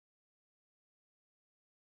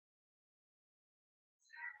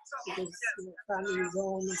because family is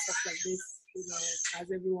home and stuff like this. As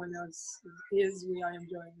everyone else is, we are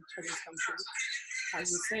enjoying each other's company,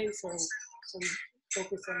 as we say. So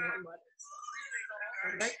focus on what matters.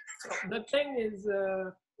 All right. So the thing is,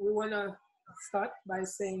 we wanna start by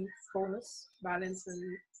saying wholeness, balance,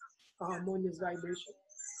 and harmonious vibration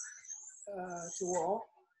to all.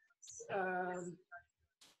 Um,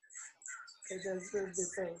 okay, there's the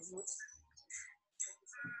thing,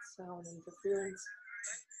 sound interference.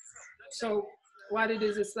 So what it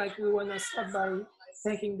is, it's like we want to start by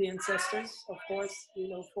thanking the ancestors, of course,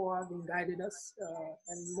 for having guided us.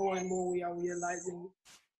 And more we are realizing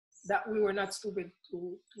that we were not stupid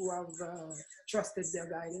to have trusted their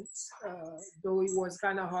guidance, though it was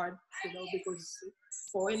kind of hard, because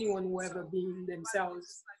for anyone who ever been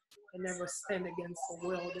themselves and never stand against the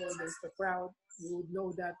world or against the crowd, you would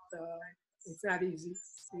know that it's not easy.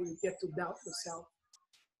 You get to doubt yourself,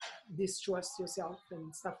 distrust yourself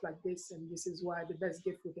and stuff like this. And this is why the best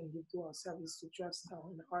gift we can give to ourselves is to trust our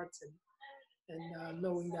own hearts and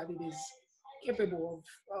knowing that it is capable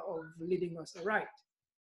of leading us aright.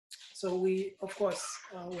 So we, of course,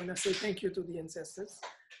 want to say thank you to the ancestors,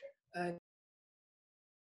 and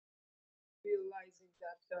realizing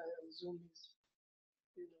that Zoom is,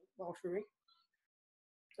 buffering.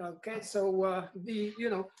 Okay, so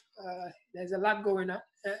there's a lot going on.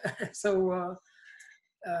 So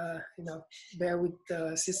bear with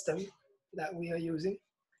the system that we are using.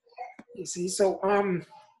 You see, so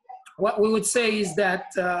what we would say is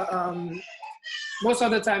that most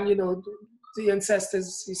of the time, the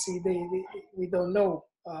ancestors, you see, we don't know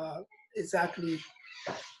exactly,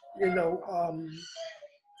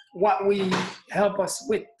 what we help us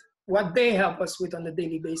with, what they help us with on a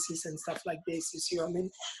daily basis and stuff like this. You see what I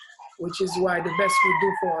mean? Which is why the best we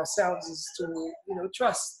do for ourselves is to,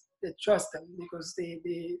 trust them, because they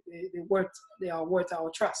are worth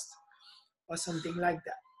our trust, or something like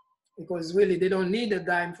that. Because really, they don't need a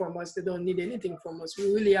dime from us. They don't need anything from us.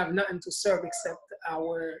 We really have nothing to serve except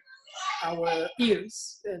our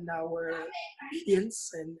ears and our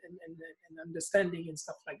obedience and understanding and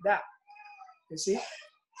stuff like that. You see?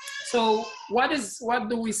 So what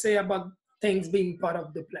do we say about things being part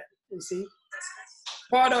of the plan? You see?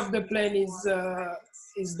 Part of the plan is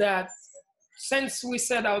that since we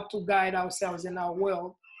set out to guide ourselves in our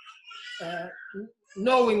world,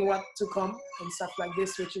 knowing what to come and stuff like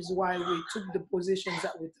this, which is why we took the positions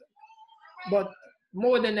that we took. But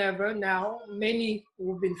more than ever now, many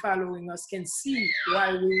who've been following us can see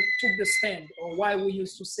why we took the stand, or why we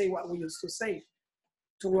used to say what we used to say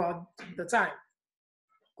throughout the time.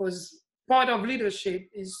 Because part of leadership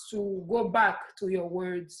is to go back to your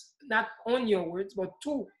words, not on your words, but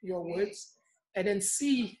to your words, and then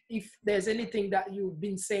see if there's anything that you've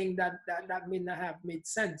been saying that may not have made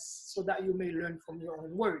sense, so that you may learn from your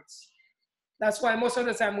own words. That's why most of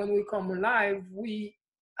the time when we come live, we,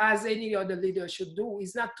 as any other leader should do,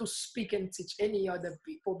 is not to speak and teach any other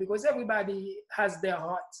people, because everybody has their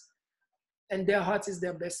heart, and their heart is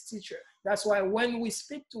their best teacher. That's why when we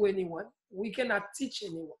speak to anyone, we cannot teach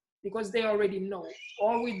anyone, because they already know.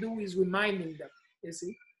 All we do is reminding them, you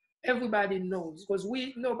see. Everybody knows, because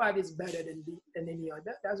nobody's better than any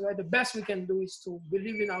other. That's why the best we can do is to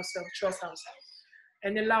believe in ourselves, trust ourselves,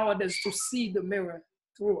 and allow others to see the mirror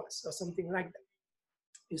through us, or something like that.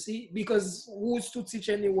 You see, because who's to teach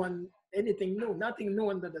anyone anything new? Nothing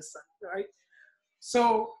new under the sun, right?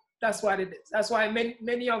 So that's what it is. That's why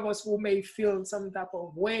many of us who may feel some type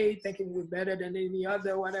of way, thinking we're better than any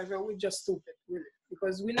other, whatever, we're just stupid, really,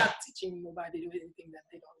 because we're not teaching nobody anything that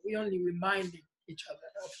they don't. We're only reminding each other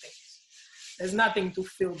of things. There's nothing to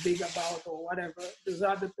feel big about or whatever.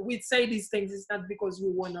 We say these things, it's not because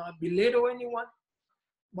we want to belittle anyone,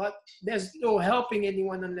 but there's no helping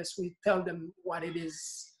anyone unless we tell them what it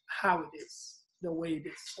is, how it is, the way it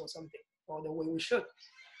is, or something, or the way we should,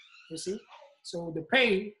 you see? So the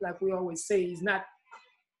pain, like we always say, is not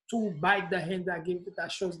to bite the hand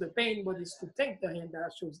that shows the pain, but it's to take the hand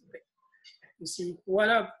that shows the pain. You see, what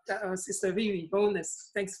up, Sister Vivi,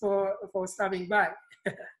 bonus. Thanks for stopping by.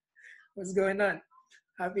 What's going on?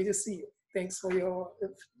 Happy to see you. Thanks for your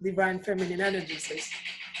divine feminine energy, sis.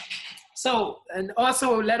 So, and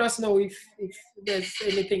also let us know if there's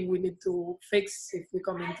anything we need to fix, if we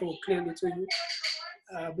come into clearly to you.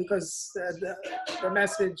 Because the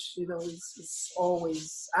message, is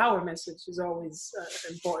always, our message is always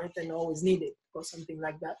important and always needed for something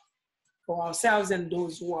like that, for ourselves and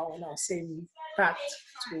those who are on our same path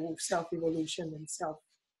to self-evolution and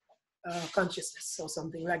self-consciousness or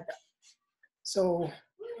something like that. So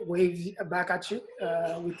wave back at you.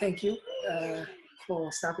 We thank you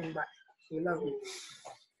for stopping by. We love you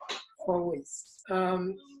always.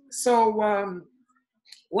 Um, so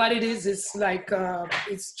what it is like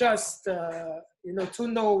it's just to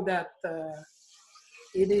know that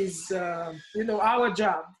it is our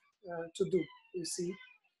job to do. You see,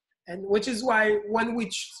 and which is why when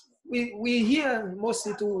we hear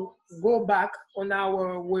mostly to go back on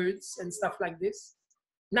our words and stuff like this,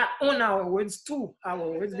 not on our words, to our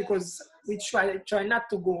words, because we try not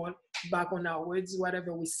to go back on our words.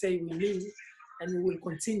 Whatever we say, we mean, and we will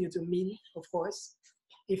continue to mean, of course.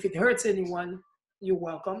 If it hurts anyone, you're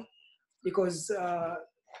welcome, because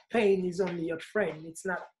pain is only a friend. It's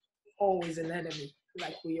not always an enemy,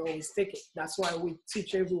 like we always take it. That's why we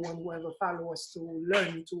teach everyone, whoever follow us, to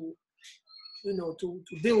learn to, to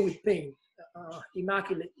deal with pain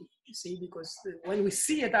immaculately. You see, because when we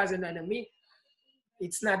see it as an enemy,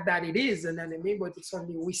 it's not that it is an enemy, but it's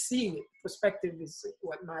only we seeing it. Perspective is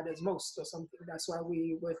what matters most, or something. That's why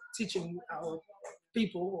we were teaching our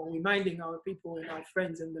people, or reminding our people and our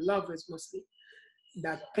friends and the lovers mostly,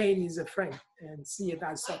 that pain is a friend and see it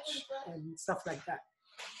as such and stuff like that.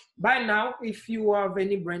 By now, if you have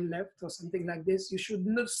any brain left or something like this, you should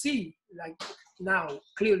not see, like now,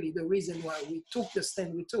 clearly the reason why we took the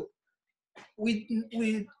stand we took.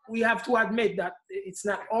 We have to admit that it's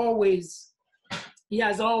not always, he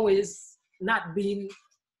has always not been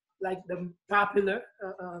like the popular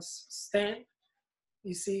stand,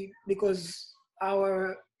 you see, because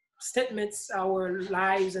our statements, our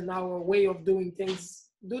lives, and our way of doing things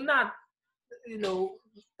do not,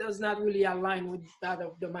 does not really align with that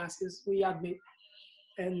of the masses, we admit.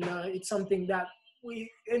 And it's something that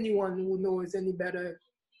anyone who knows any better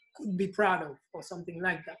could be proud of, or something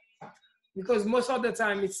like that. Because most of the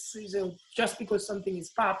time, it's just because something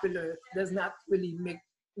is popular does not really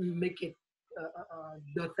make it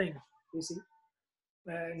the thing, you see.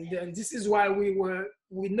 And this is why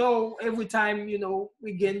we know every time,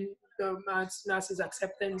 we gain the masses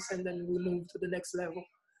acceptance, and then we move to the next level,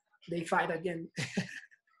 they fight again.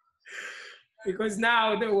 Because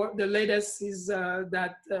now the latest is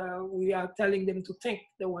that we are telling them to think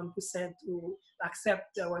the 1%, to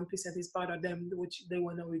accept the 1% is part of them, which they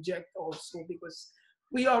want to reject also, because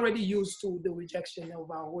we already used to the rejection of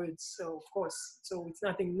our words. So of course, so it's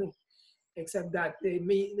nothing new, except that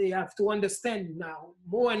they have to understand now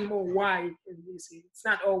more and more why. And you see, it's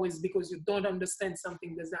not always because you don't understand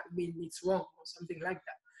something does not mean it's wrong or something like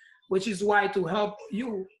that. Which is why, to help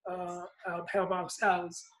you help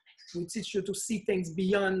ourselves, we teach you to see things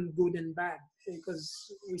beyond good and bad,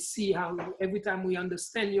 because we see how every time we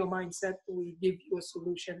understand your mindset, we give you a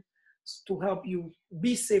solution to help you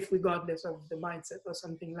be safe regardless of the mindset or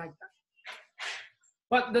something like that.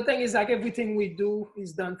 But the thing is, like, everything we do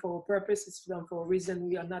is done for a purpose. It's done for a reason.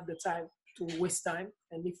 We are not the type to waste time.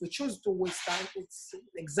 And if we choose to waste time, it's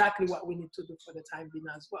exactly what we need to do for the time being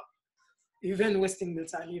as well. Even wasting the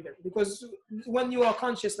time, even. Because when you are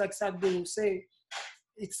conscious, like Sadhguru say,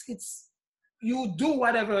 it's you do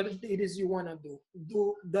whatever it is you want to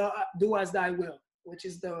do. Do as thy will, which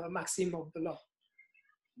is the maxim of the law.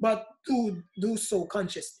 But to do so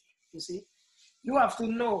consciously, you see. You have to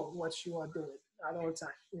know what you are doing at all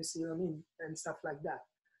times, you see what I mean, and stuff like that.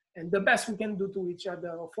 And the best we can do to each other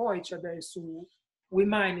or for each other is to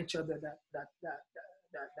remind each other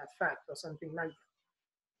that fact or something like that.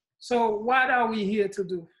 So what are we here to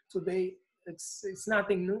do today? It's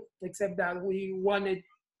nothing new, except that we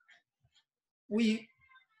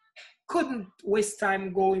couldn't waste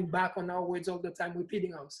time going back on our words all the time,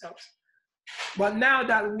 repeating ourselves. But now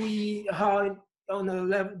that we are on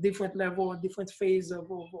a different level, a different phase of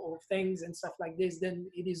things and stuff like this, then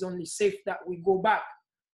it is only safe that we go back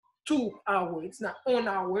to our words, not on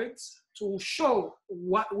our words, to show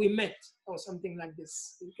what we meant or something like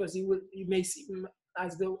this. Because it may seem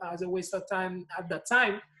as a waste of time at that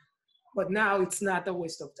time, but now it's not a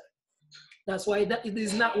waste of time. That's why it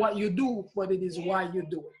is not what you do, but it is why you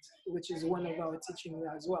do it, which is one of our teachings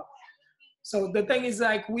as well. So the thing is,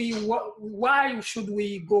 like, why should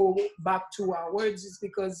we go back to our words? Is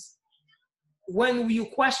because when you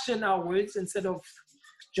question our words, instead of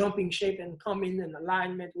jumping shape and coming in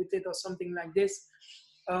alignment with it or something like this,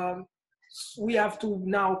 we have to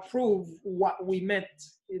now prove what we meant,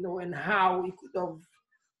 and how we could have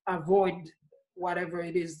avoid whatever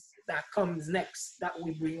it is that comes next that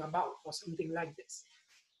we bring about or something like this.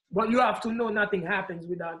 But you have to know nothing happens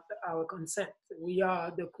without our consent. We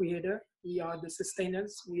are the creator, we are the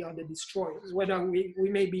sustainers, we are the destroyers. Whether we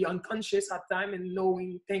may be unconscious at time and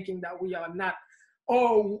thinking that we are not,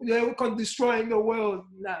 they're destroying the world.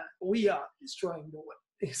 Nah, we are destroying the world.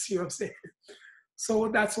 You see what I'm saying? So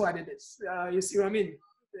that's what it is. You see what I mean?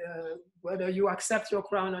 Whether you accept your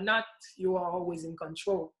crown or not, you are always in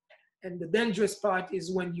control. And the dangerous part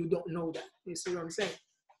is when you don't know that. You see what I'm saying?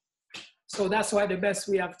 So that's why the best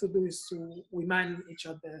we have to do is to remind each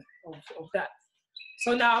other of that.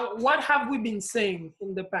 So now, what have we been saying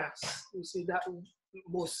in the past? You see, that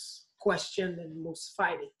most question and most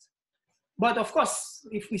fight it. But of course,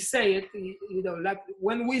 if we say it, you know, like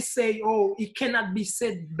when we say, oh, it cannot be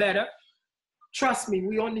said better, trust me,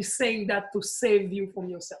 we're only saying that to save you from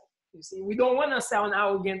yourself. You see, we don't want to sound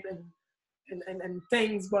arrogant and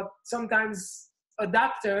things, but sometimes a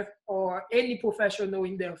doctor or any professional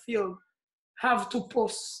in their field have to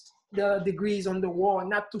post the degrees on the wall,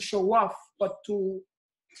 not to show off, but to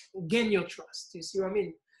gain your trust. You see what I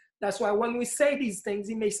mean? That's why when we say these things,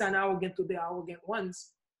 it may sound arrogant to the arrogant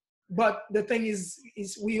ones. But the thing is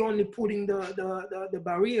we only putting the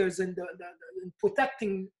barriers and the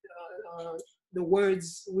protecting the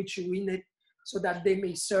words which you in it, so that they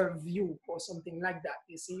may serve you or something like that,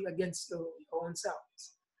 you see, against your own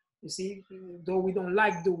selves. You see, though we don't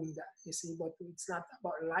like doing that, you see, but it's not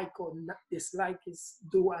about like or not dislike, it's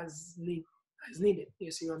do as needed,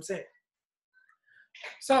 you see what I'm saying?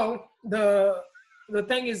 So the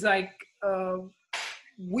thing is like,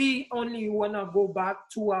 we only want to go back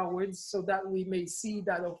 2 hours so that we may see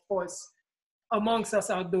that, of course, amongst us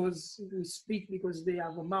are those who speak because they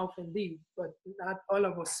have a mouth indeed, but not all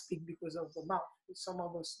of us speak because of the mouth. Some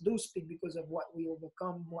of us do speak because of what we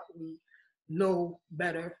overcome, what we know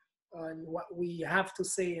better, and what we have to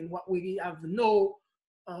say, and what we have no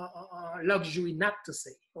luxury not to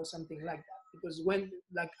say, or something like that. Because when,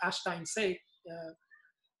 like Einstein said,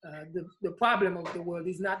 the problem of the world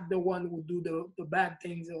is not the one who do the bad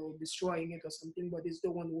things or destroying it or something, but it's the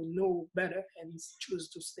one who know better and choose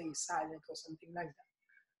to stay silent or something like that.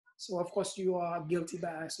 So of course you are guilty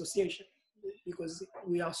by association, because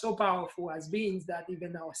we are so powerful as beings that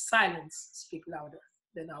even our silence speak louder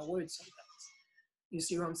than our words sometimes. You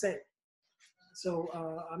see what I'm saying? So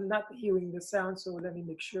I'm not hearing the sound, so let me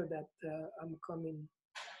make sure that I'm coming.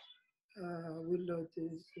 We'll load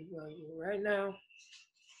this right now.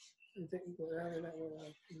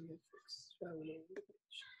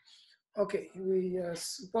 Okay, we are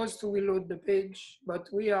supposed to reload the page, but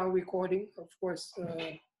we are recording, of course.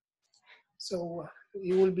 So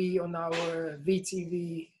it will be on our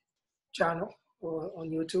VTV channel or on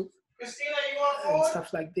YouTube and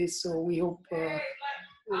stuff like this. So we hope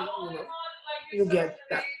you get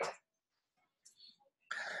that.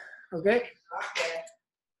 Okay.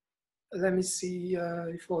 Let me see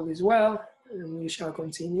if all is well, and we shall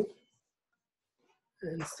continue.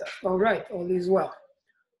 And stuff. All right, all is well.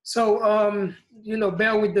 So,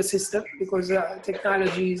 bear with the system, because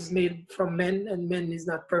technology is made from men, and men is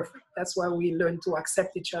not perfect. That's why we learn to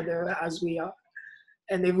accept each other as we are.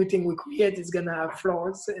 And everything we create is gonna have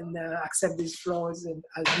flaws, and accept these flaws and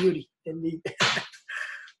as beauty indeed.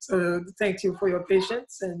 So thank you for your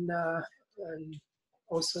patience, and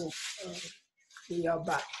also we are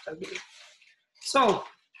back again. So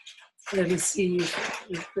let me see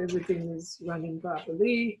if everything is running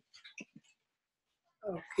properly.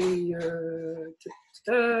 Okay,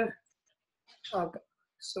 okay,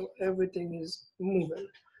 so everything is moving.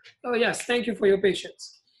 Oh yes, thank you for your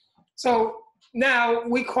patience. So now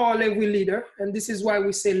we call every leader, and this is why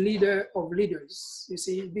we say leader of leaders, you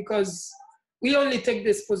see, because we only take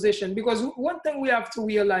this position, because one thing we have to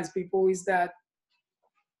realize, people, is that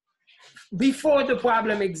before the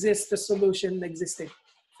problem exists, the solution existed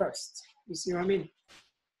first. You see what I mean?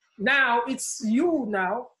 Now it's you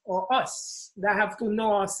now, or us, that have to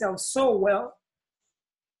know ourselves so well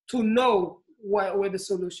to know where the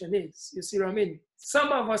solution is. You see what I mean?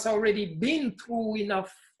 Some of us already been through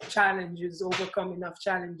enough challenges, overcome enough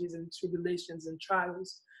challenges and tribulations and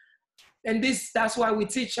trials. And that's why we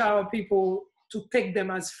teach our people to take them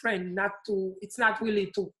as friends, it's not really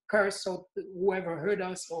to curse or whoever hurt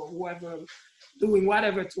us or whoever doing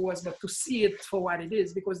whatever to us, but to see it for what it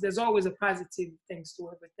is, because there's always a positive things to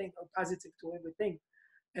everything, or positive to everything.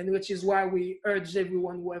 And which is why we urge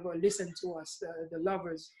everyone, whoever listened to us, the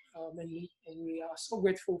lovers mainly, and we are so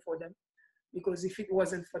grateful for them, because if it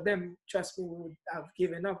wasn't for them, trust me, we would have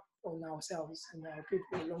given up on ourselves and our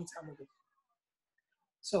people a long time ago.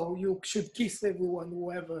 So you should kiss everyone,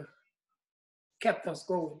 whoever kept us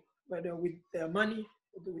going, whether with their money,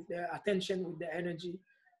 with their attention, with their energy,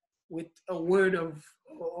 with a word of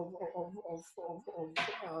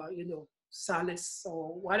solace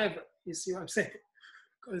or whatever. You see what I'm saying?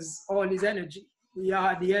 Because all is energy. We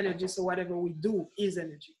are the energy, so whatever we do is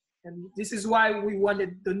energy. And this is why we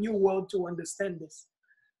wanted the new world to understand this.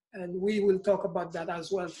 And we will talk about that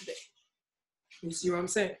as well today. You see what I'm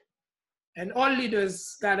saying? And all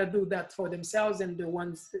leaders gotta do that for themselves and the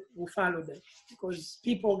ones who follow them, because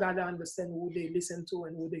people gotta understand who they listen to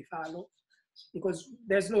and who they follow, because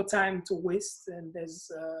there's no time to waste, and there's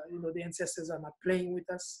the ancestors are not playing with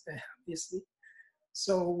us, obviously.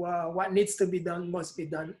 So what needs to be done must be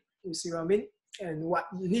done. You see what I mean? And what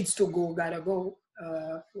needs to go gotta go,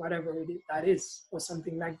 whatever that is, or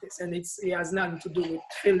something like this. And it has nothing to do with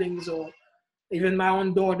feelings, or even my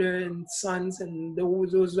own daughter and sons and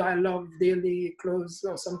those I love dearly close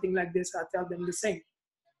or something like this. I tell them the same.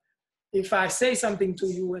 If I say something to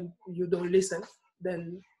you and you don't listen,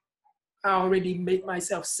 then I already made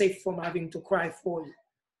myself safe from having to cry for you.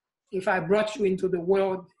 If I brought you into the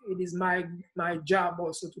world, it is my job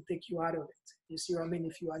also to take you out of it. You see what I mean?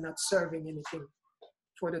 If you are not serving anything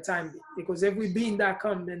for the time being. Because every being that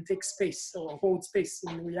comes and takes space or holds space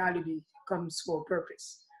in reality comes for a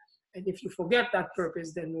purpose. And if you forget that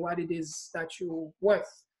purpose, then what it is that you're worth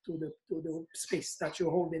to the space that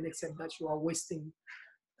you're holding, except that you are wasting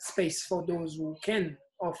space for those who can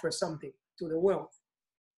offer something to the world.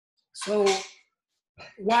 So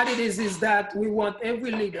what it is that we want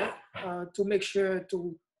every leader to make sure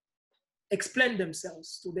to explain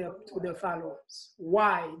themselves to their followers,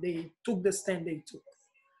 why they took the stand they took.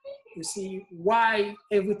 You see, why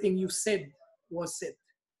everything you said was said,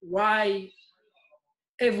 why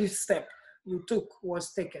every step you took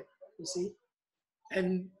was taken, you see.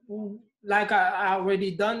 And like I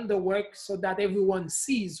already done the work so that everyone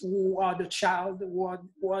sees who are the child,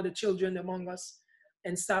 who are the children among us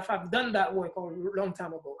and stuff. I've done that work a long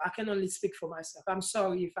time ago. I can only speak for myself. I'm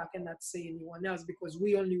sorry if I cannot say anyone else, because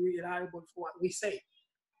we only reliable for what we say.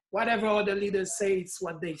 Whatever other leaders say, it's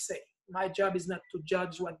what they say. My job is not to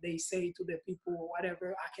judge what they say to the people or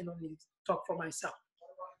whatever. I can only talk for myself,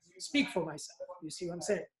 speak for myself. You see what I'm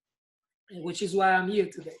saying? Which is why I'm here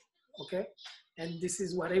today, okay? And this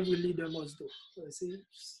is what every leader must do, you see?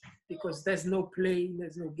 Because there's no play,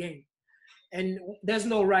 there's no game. And there's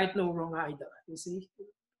no right, no wrong either, you see?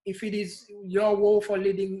 If it is your role for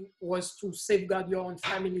leading was to safeguard your own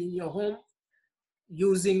family in your home,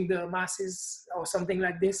 using the masses or something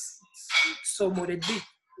like this, so would it be.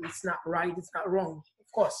 It's not right, it's not wrong.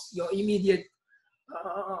 Of course, your immediate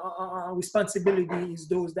responsibility is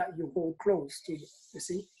those that you hold close to you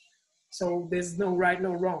see? So there's no right,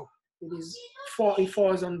 no wrong. It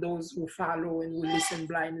falls on those who follow and who listen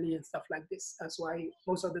blindly and stuff like this. That's why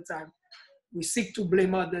most of the time we seek to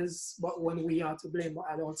blame others, but when we are to blame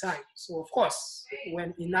at all times. So of course,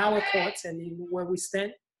 when in our courts and in where we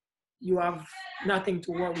stand, you have nothing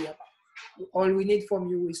to worry about. All we need from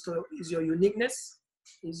you is your uniqueness,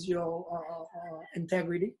 is your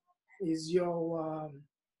integrity, is your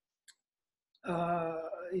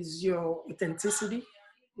authenticity,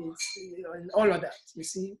 and all of that. You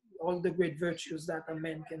see, all the great virtues that a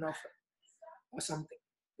man can offer, or something.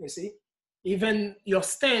 You see, even your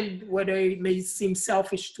stand, whether it may seem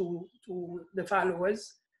selfish to the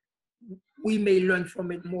followers, we may learn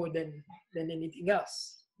from it more than anything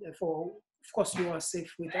else. Therefore, of course, you are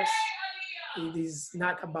safe with us. It is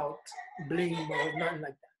not about blame or nothing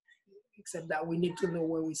like that, except that we need to know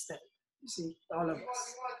where we stand. You see, all of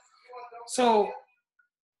us. So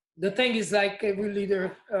the thing is, like, every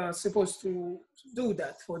leader supposed to do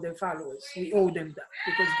that for their followers. We owe them that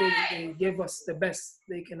because they gave us the best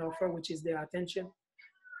they can offer, which is their attention.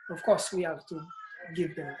 Of course, we have to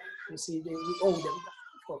give them that. You see, we owe them that,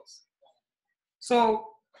 of course. So,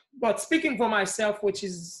 but speaking for myself, which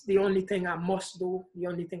is the only thing I must do, the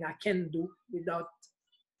only thing I can do without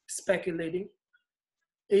speculating,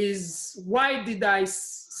 is why did I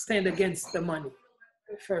stand against the money,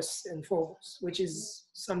 first and foremost, which is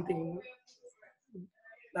something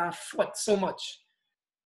that I fought so much.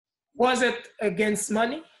 Was it against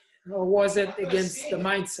money, or was it against the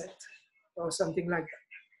mindset, or something like that?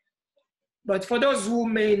 But for those who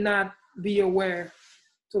may not be aware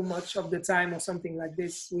too much of the time or something like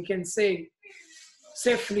this, we can say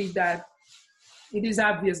safely that it is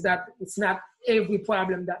obvious that it's not every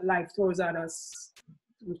problem that life throws at us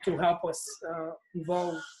to help us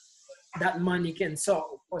evolve that money can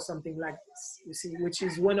solve, or something like this, you see, which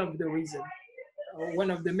is one of the reasons, one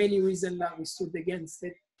of the many reasons that we stood against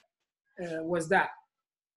it was that.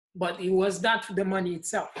 But it was not the money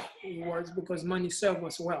itself. It was because money served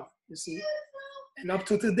us well, you see. And up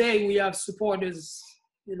to today, we have supporters,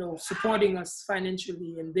 supporting us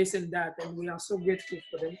financially and this and that, and we are so grateful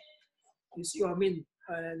for them. You see what I mean?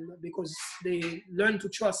 And because they learn to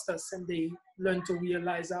trust us and they learn to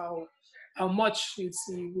realize how much, you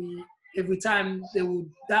see, every time they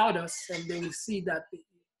would doubt us and they would see that,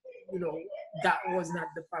 that was not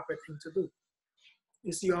the proper thing to do.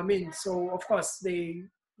 You see what I mean? So of course they,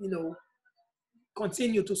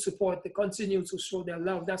 continue to support, they continue to show their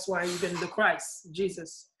love. That's why even the Christ,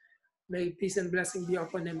 Jesus, may peace and blessing be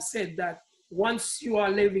upon him, said that once you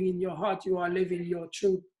are living in your heart, you are living your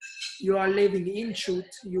truth, you are living in truth,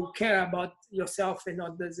 you care about yourself and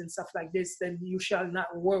others and stuff like this, then you shall not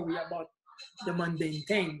worry about the mundane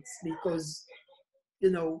things, because,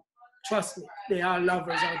 you know, trust me, there are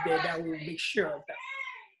lovers out there that will make sure of that.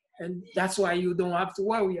 And that's why you don't have to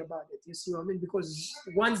worry about it. You see what I mean? Because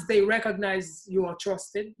once they recognize you are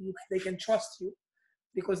trusted, they can trust you,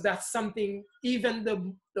 because that's something, even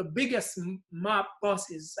the biggest mob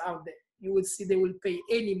bosses out there, you would see they will pay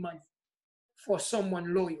any money for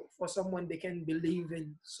someone loyal, for someone they can believe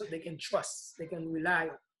in, so they can trust, they can rely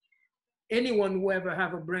on. Anyone who ever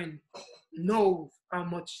have a brain knows how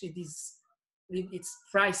much it is, it's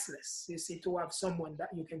priceless, you see, to have someone that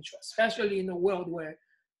you can trust, especially in a world where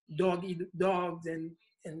dog eat dogs and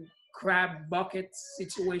crab buckets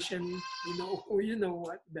situation, you know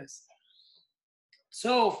what best.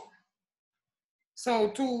 So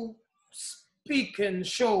to speak and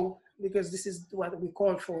show, because this is what we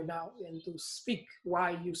call for now, and to speak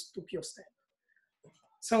why you took your stand.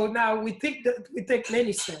 So now we take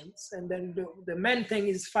many stands, and then the main thing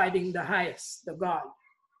is fighting the highest, the God,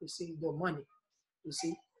 you see, the money, you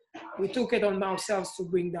see. We took it on ourselves to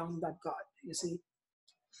bring down that God, you see.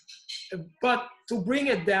 But to bring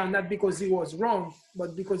it down, not because he was wrong,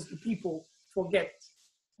 but because the people forget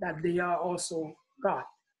that they are also God.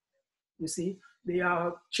 You see, they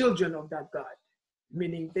are children of that God,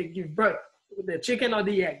 meaning they give birth, the chicken or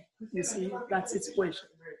the egg. You see, that situation.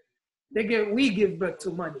 We give birth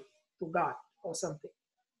to money, to God or something.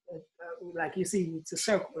 Like you see, it's a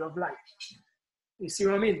circle of life. You see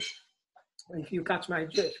what I mean? If you catch my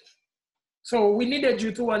drift. So we needed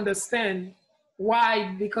you to understand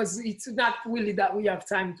why, because it's not really that we have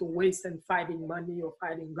time to waste and fighting money or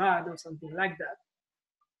fighting God or something like that.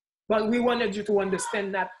 But we wanted you to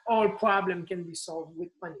understand that all problem can be solved with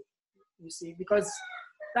money, you see, because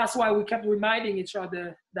that's why we kept reminding each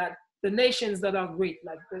other that the nations that are great,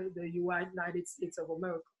 like the United States of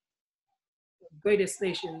America, the greatest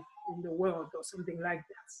nation in the world or something like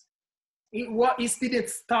that, it didn't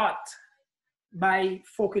start by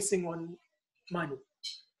focusing on money.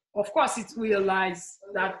 Of course, it's realized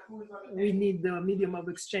that we need the medium of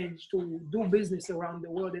exchange to do business around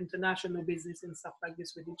the world, international business and stuff like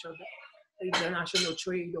this with each other, international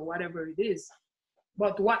trade or whatever it is.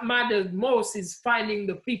 But what matters most is finding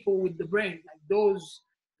the people with the brain, like those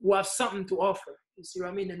who have something to offer. You see what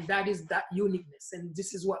I mean? And that is that uniqueness. And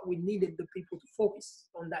this is what we needed the people to focus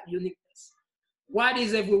on, that uniqueness. What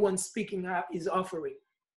is everyone speaking out is offering?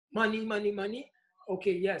 Money, money, money.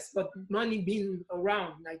 Okay, yes, but money being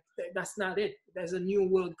around, like that's not it. There's a new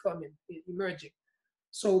world coming, emerging.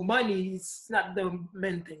 So money is not the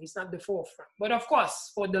main thing. It's not the forefront. But of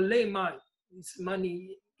course, for the layman, it's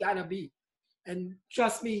money gotta be. And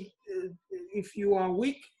trust me, if you are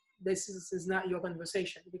weak, this is not your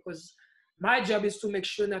conversation, because my job is to make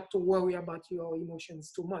sure not to worry about your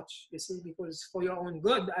emotions too much, you see, because for your own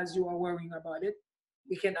good, as you are worrying about it,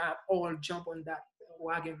 we can all jump on that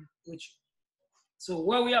wagon with you. So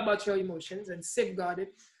worry about your emotions and safeguard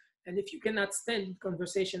it. And if you cannot stand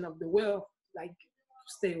conversation of the will, like,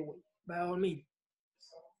 stay away, by all means.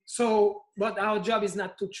 So, but our job is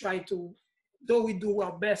not to try to, though we do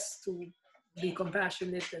our best to be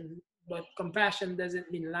compassionate, but compassion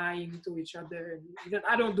doesn't mean lying to each other. And even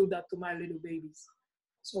I don't do that to my little babies.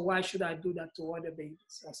 So why should I do that to other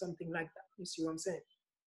babies or something like that? You see what I'm saying?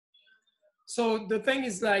 So the thing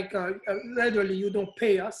is, like, literally, you don't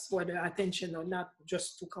pay us whether attention or not,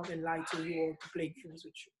 just to come and lie to you or to play games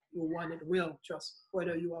with you. You want it real, just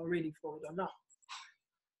whether you are ready for it or not.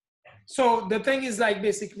 So the thing is, like,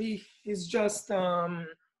 basically, it's just,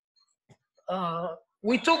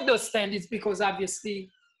 we took those standards because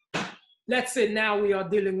obviously, let's say now we are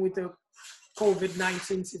dealing with a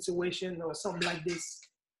COVID-19 situation or something like this.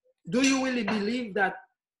 Do you really believe that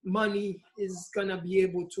money is gonna be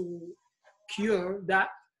able to cure that,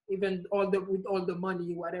 even with all the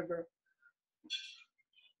money, whatever?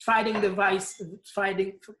 Fighting the vice,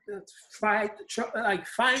 finding,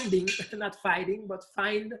 not fighting, but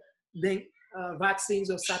find the vaccines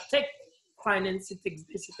or take finance, it takes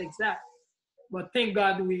this, it takes that. But thank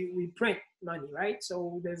God we print money, right?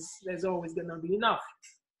 So there's always gonna be enough.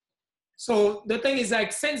 So the thing is,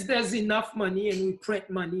 like, since there's enough money and we print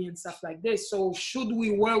money and stuff like this, so should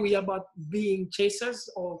we worry about being chasers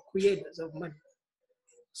or creators of money?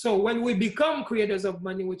 So when we become creators of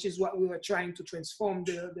money, which is what we were trying to transform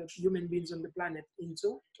the human beings on the planet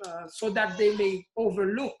into, so that they may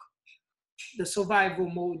overlook the survival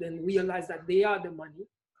mode and realize that they are the money.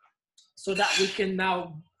 so that we can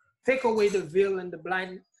now take away the veil and the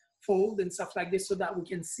blindfold and stuff like this so that we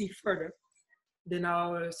can see further than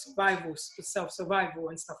our survival, self-survival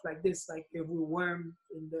and stuff like this, like every worm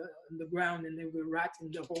in the ground and every rat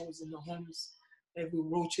in the holes in the homes, every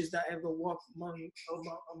roaches that ever walk among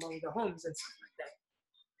the homes and stuff like that.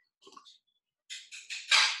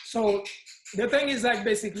 So the thing is, like,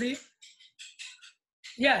 basically,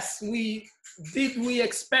 yes, we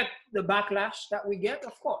expect the backlash that we get?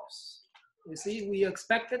 Of course. You see, we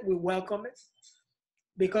expect it, we welcome it,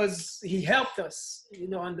 because he helped us,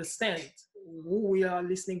 understand who we are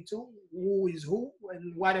listening to, who is who,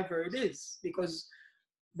 and whatever it is. Because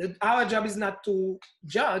our job is not to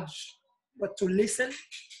judge, but to listen,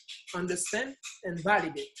 understand, and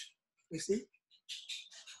validate. You see?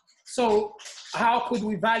 So how could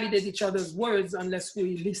we validate each other's words unless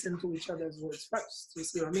we listen to each other's words first? You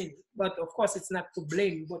see what I mean? But of course, it's not to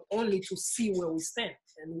blame, but only to see where we stand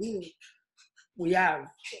and who we have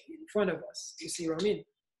in front of us. You see what I mean?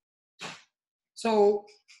 So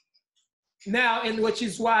now, and which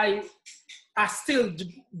is why I still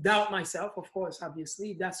doubt myself, of course,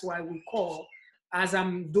 obviously. That's why we call, as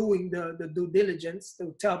I'm doing the due diligence,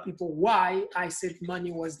 to tell people why I said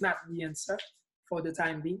money was not the answer for the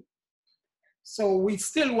time being. So we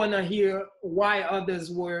still want to hear why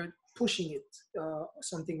others were pushing it, or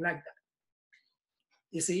something like that.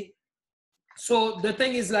 You see? So the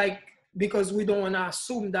thing is, like, because we don't want to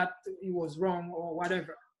assume that it was wrong or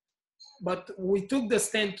whatever. But we took the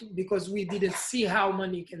stand because we didn't see how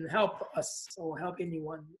money can help us or help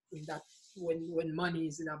anyone in that when money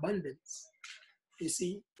is in abundance, you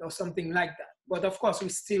see, or something like that. But of course, we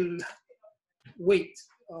still wait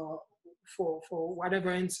for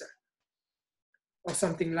whatever answer or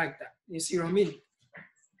something like that. You see what I mean?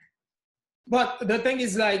 But the thing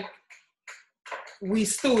is, like, we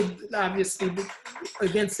stood obviously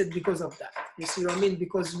against it because of that. You see what I mean?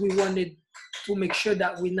 Because we wanted to make sure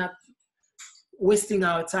that we're not wasting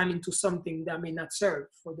our time into something that may not serve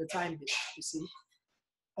for the time being, you see.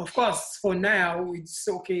 Of course, for now, it's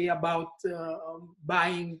okay about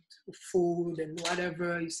buying food and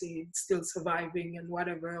whatever, you see, it's still surviving and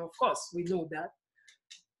whatever. Of course, we know that.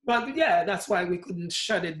 But yeah, that's why we couldn't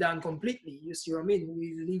shut it down completely, you see what I mean?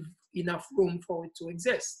 We leave enough room for it to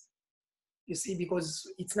exist. You see, because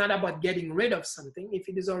it's not about getting rid of something. If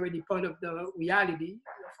it is already part of the reality,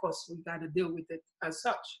 of course, we got to deal with it as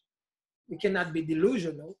such. We cannot be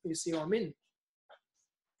delusional, you see what I mean?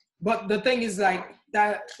 But the thing is, like,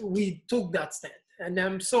 that we took that stand. And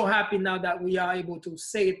I'm so happy now that we are able to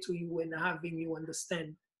say it to you and having you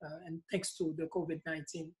understand. And thanks to the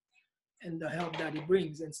COVID-19 and the help that it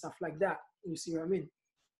brings and stuff like that, you see what I mean?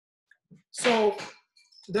 So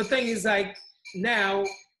the thing is, like, now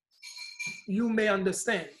you may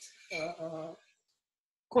understand.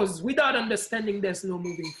 Because without understanding, there's no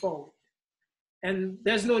moving forward. And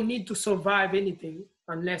there's no need to survive anything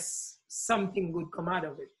unless something good come out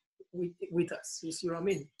of it with us. You see what I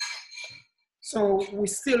mean? So we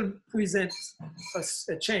still present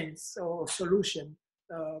a chance or a solution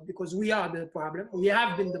because we are the problem. We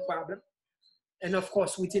have been the problem. And of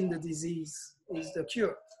course, within the disease is the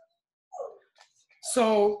cure.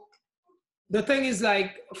 So the thing is,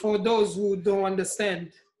 like, for those who don't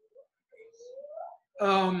understand,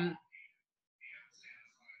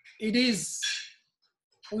 it is,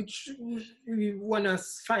 which we want to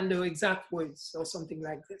find the exact words or something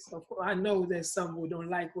like this. Of course, I know there's some who don't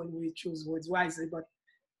like when we choose words wisely, but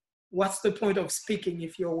what's the point of speaking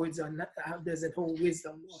if your words are not, there's a whole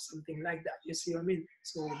wisdom or something like that? You see what I mean?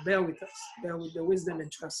 So bear with us, bear with the wisdom and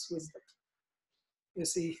trust wisdom. You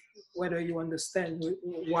see, whether you understand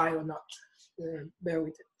why or not, bear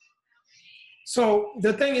with it. So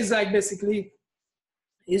the thing is, like, basically,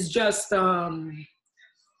 it's just,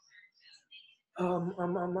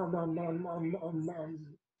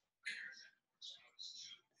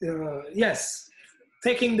 yes,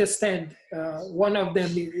 taking the stand. One of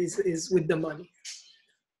them is with the money.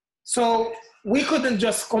 So we couldn't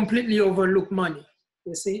just completely overlook money,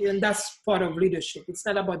 you see, and that's part of leadership. It's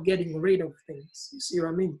not about getting rid of things, you see what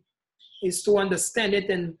I mean? It's to understand it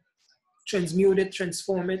and transmute it,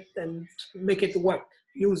 transform it, and make it work,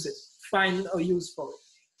 use it, find a use for it.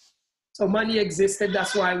 So money existed,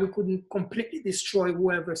 that's why we couldn't completely destroy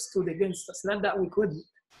whoever stood against us. Not that we couldn't,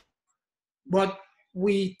 but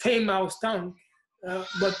we tame our tongue.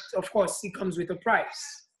 But of course, it comes with a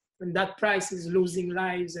price. And that price is losing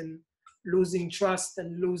lives and losing trust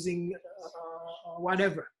and losing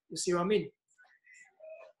whatever. You see what I mean?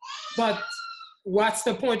 But what's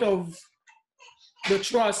the point of the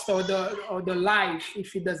trust or the life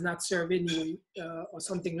if it does not serve anyway, or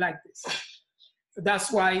something like this?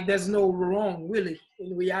 That's why there's no wrong, really.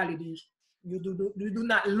 In reality, you do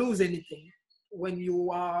not lose anything when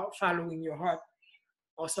you are following your heart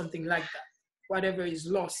or something like that. Whatever is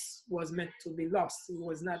lost was meant to be lost. It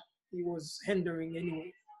was not, it was hindering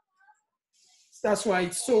anyway. That's why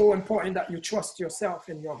it's so important that you trust yourself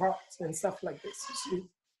and your heart and stuff like this. You see?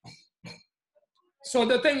 So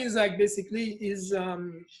the thing is, like, basically is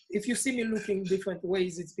if you see me looking different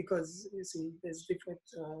ways, it's because, you see, there's different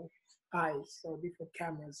eyes or different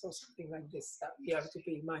cameras or something like this that we have to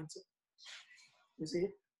pay mind to. You see?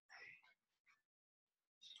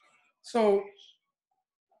 So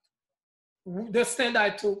the stand I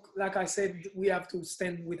took, like I said, we have to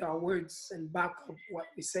stand with our words and back up what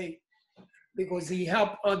we say, because he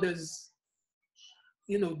helped others,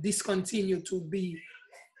 you know, discontinue to be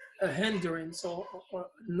a hindrance or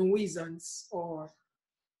nuisance or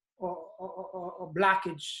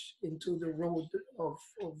blockage into the road of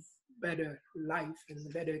better life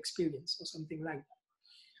and better experience or something like that.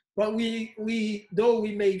 But though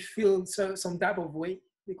we may feel some type of way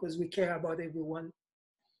because we care about everyone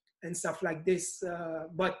and stuff like this,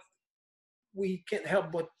 but we can't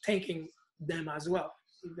help but thanking them as well,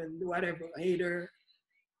 even whatever, hater,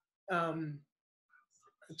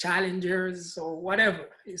 challengers or whatever,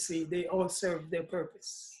 you see, they all serve their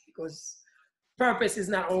purpose, because purpose is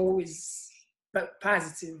not always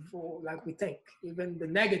positive or like we think. Even the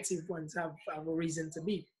negative ones have a reason to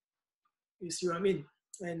be. You see what I mean?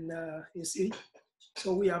 And you see,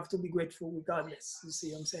 so we have to be grateful regardless. You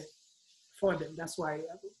see what I'm saying? For them. That's why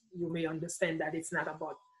you may understand that it's not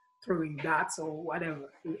about throwing darts or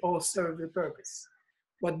whatever. We all serve a purpose.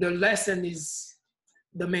 But the lesson is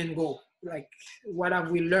the main goal. Like, what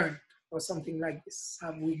have we learned or something like this?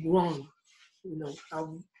 Have we grown? You know,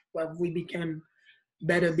 have we become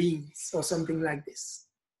better beings or something like this?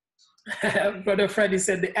 Brother Freddie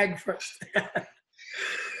said the egg first.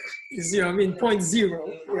 You see what I mean?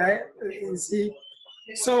 0.0, right? You see?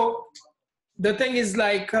 So the thing is,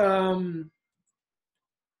 like,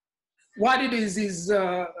 what it is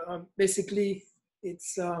basically,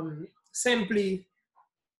 it's simply,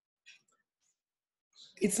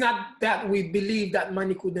 it's not that we believe that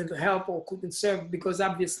money couldn't help or couldn't serve, because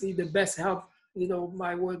obviously the best help, you know,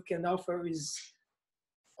 my word can offer is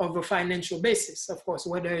of a financial basis, of course,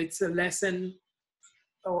 whether it's a lesson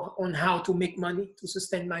on how to make money to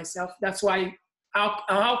sustain myself. That's why,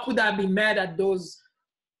 how could I be mad at those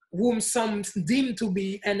whom some deem to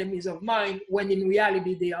be enemies of mine, when in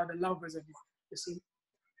reality they are the lovers of mine, you see?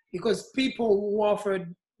 Because people who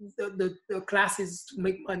offered the classes to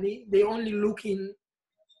make money, they only looking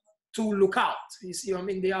to look out, you see what I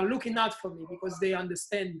mean? They are looking out for me because they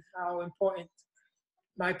understand how important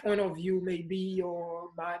my point of view may be, or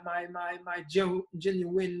my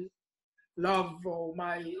genuine love, or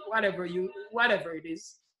my whatever it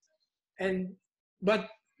is. And but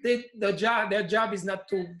their job is not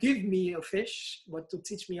to give me a fish, but to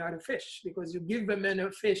teach me how to fish. Because you give them a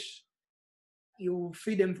fish, you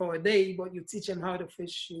feed them for a day, but you teach them how to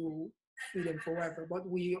fish, you feed them forever. But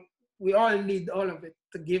we all need all of it,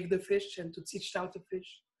 to give the fish and to teach how to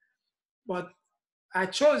fish. But I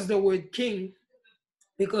chose the word king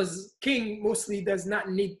because king mostly does not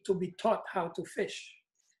need to be taught how to fish.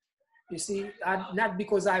 You see, not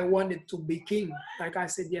because I wanted to be king. Like I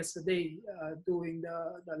said yesterday, doing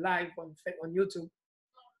the live on YouTube,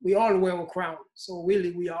 we all wear a crown. So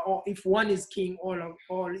really, we are all, if one is king,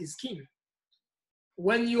 all is king.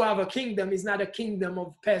 When you have a kingdom, it's not a kingdom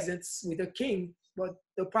of peasants with a king, but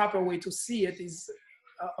the proper way to see it is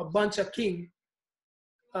a bunch of king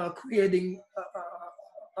creating,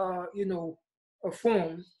 you know, a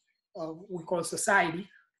form we call society,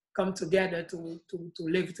 come together to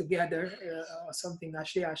live together, something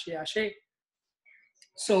ashe, ashe, ashe.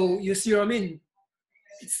 So you see what I mean?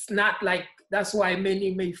 It's not like, that's why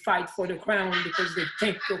many may fight for the crown, because they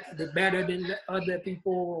think they're better than other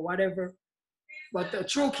people or whatever. But the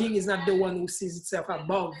true king is not the one who sees itself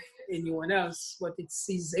above anyone else, but it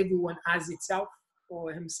sees everyone as itself,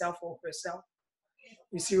 or himself or herself.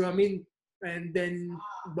 You see what I mean? And then,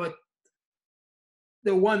 but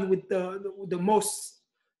the one with the most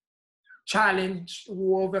challenge,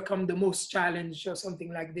 who overcome the most challenge or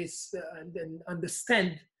something like this, and then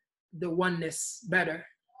understand the oneness better,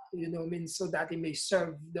 you know what I mean? So that it may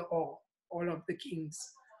serve all of the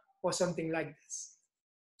kings or something like this.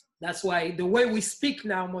 That's why the way we speak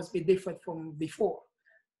now must be different from before,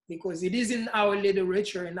 because it is in our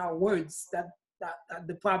literature, in our words, that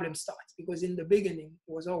the problem starts. Because in the beginning,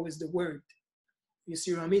 it was always the word. You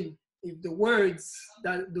see what I mean? If the words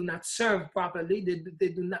that do not serve properly,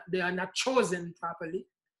 they are not chosen properly,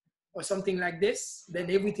 or something like this, then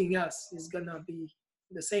everything else is gonna be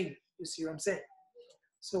the same. You see what I'm saying?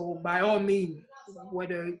 So by all means,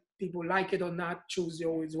 whether people like it or not, choose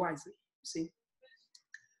your words wisely. See?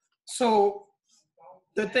 So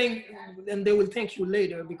the thing, and they will thank you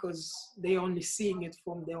later because they're only seeing it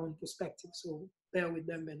from their own perspective. So bear with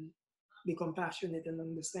them and be compassionate and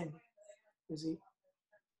understanding. You see?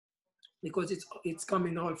 Because it's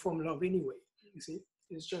coming all from love anyway. You see?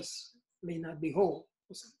 It's just may not be whole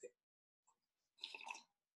or something.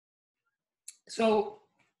 So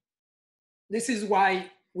this is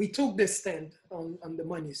why we took this stand on the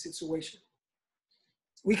money situation.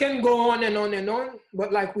 We can go on and on and on,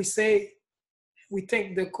 but like we say, we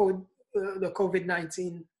take the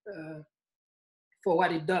COVID-19 for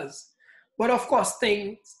what it does. But of course,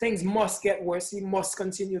 things must get worse. It must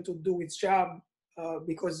continue to do its job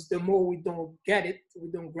because the more we don't get it, we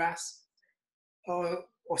don't grasp or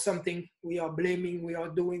something, we are blaming, we are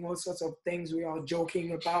doing all sorts of things, we are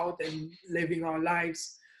joking about and living our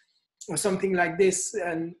lives or something like this.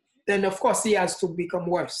 And then of course it has to become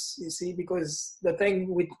worse, you see, because the thing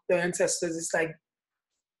with the ancestors is like,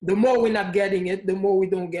 the more we're not getting it, the more we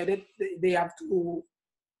don't get it, they have to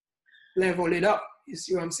level it up, you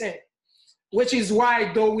see what I'm saying? Which is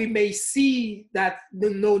why, though we may see that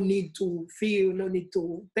there's no need to feel, no need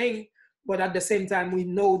to think, but at the same time, we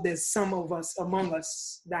know there's some of us among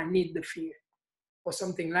us that need the fear or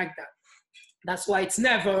something like that. That's why it's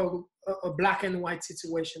never a black and white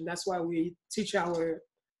situation. That's why we teach our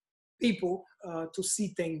people to see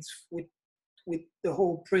things with the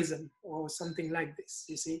whole prism or something like this,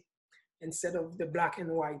 you see, instead of the black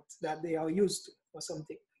and white that they are used to or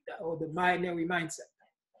something like that, or the binary mindset.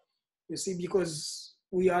 You see, because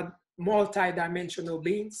we are multi-dimensional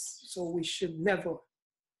beings, so we should never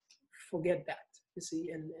forget that, you see,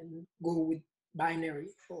 and go with binary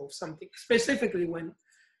or something, specifically when,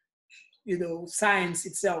 you know, science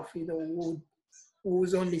itself, you know,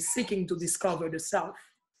 who's only seeking to discover the self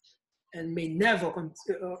and may never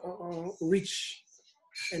reach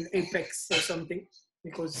an apex or something,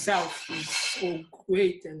 because self is so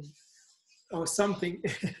great and or something.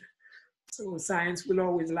 So science will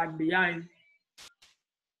always lag behind.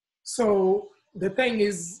 So the thing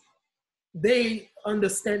is, they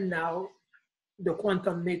understand now the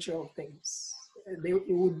quantum nature of things.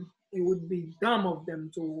 It would be dumb of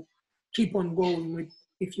them to keep on going with,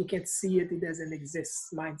 if you can see it, it doesn't exist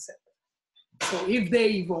mindset. So if they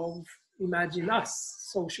evolve, imagine us,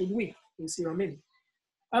 so should we. You see what I mean?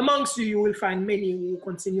 Amongst you, you will find many who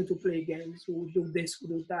continue to play games, who do this, who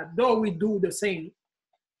do that, though we do the same.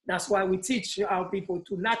 That's why we teach our people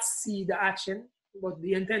to not see the action, but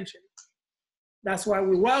the intention. That's why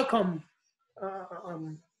we welcome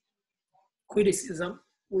criticism.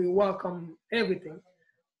 We welcome everything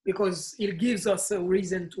because it gives us a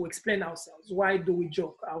reason to explain ourselves. Why do we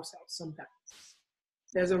joke ourselves sometimes?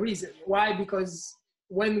 There's a reason. Why? Because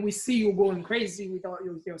when we see you going crazy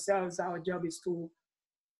with yourselves, our job is to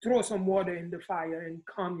throw some water in the fire and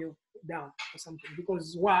calm you down or something.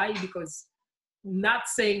 Because why? Because not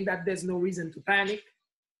saying that there's no reason to panic,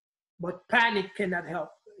 but panic cannot help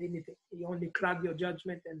anything. You only cloud your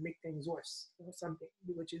judgment and make things worse or something,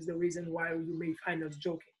 which is the reason why you may find us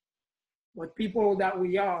joking. But people that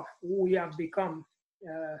we are, who we have become,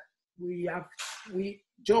 we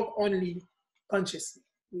joke only consciously.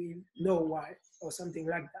 We know why or something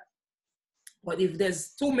like that. But if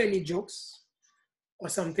there's too many jokes or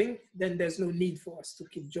something, then there's no need for us to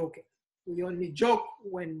keep joking. We only joke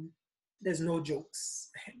when there's no jokes.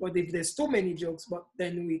 But if there's too many jokes, but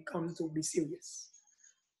then we come to be serious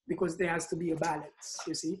because there has to be a balance,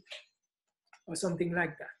 you see, or something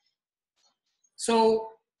like that. So,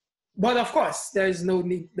 but of course, there is no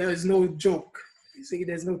need, there is no joke. You see,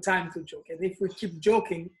 there's no time to joke. And if we keep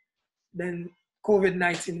joking, then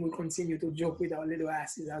COVID-19 will continue to joke with our little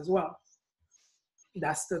asses as well.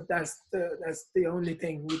 That's the only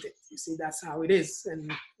thing with it. You see, that's how it is.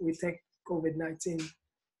 And we thank COVID-19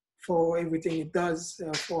 for everything it does,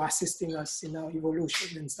 for assisting us in our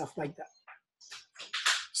evolution and stuff like that.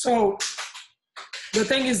 So the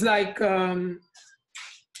thing is like,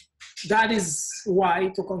 that is why,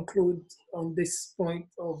 to conclude on this point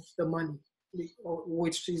of the money,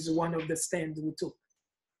 which is one of the stands we took,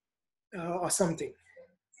 or something.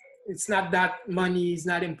 It's not that money is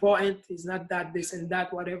not important. It's not that this and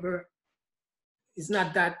that, whatever. It's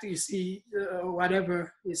not that, you see,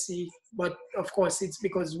 whatever, you see. But of course, it's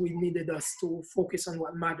because we needed us to focus on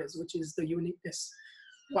what matters, which is the uniqueness,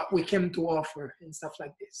 what we came to offer and stuff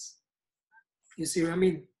like this. You see what I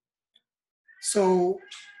mean? So,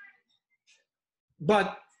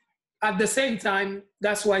 but at the same time,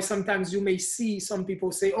 that's why sometimes you may see some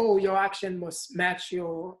people say, oh, your action must match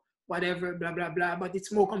your whatever, blah, blah, blah. But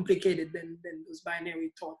it's more complicated than those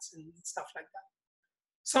binary thoughts and stuff like that.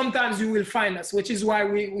 Sometimes you will find us, which is why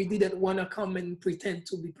we didn't want to come and pretend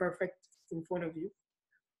to be perfect in front of you,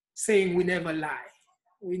 saying we never lie.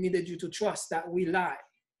 We needed you to trust that we lie,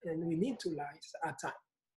 and we need to lie at times.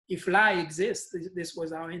 If lie exists, this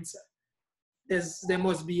was our answer. There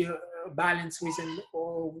must be a balanced reason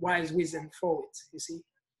or wise reason for it, you see.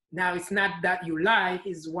 Now, it's not that you lie,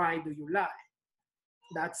 it's why do you lie?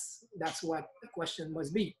 That's what the question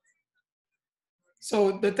must be.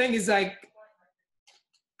 So the thing is, like,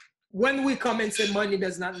 when we come and say money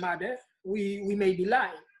does not matter, we may be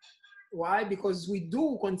lying. Why? Because we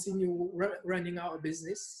do continue running our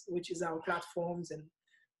business, which is our platforms and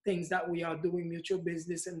things that we are doing, mutual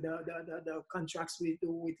business and the contracts we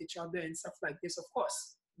do with each other and stuff like this. Of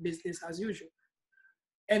course, business as usual.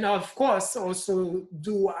 And of course, also,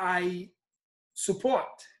 do I support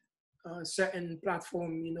certain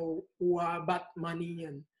platform, you know, who are about money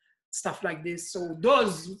and stuff like this. So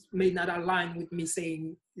those may not align with me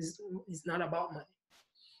saying it's not about money.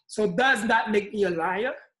 So does that make me a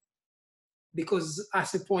liar because I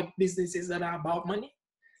support businesses that are about money?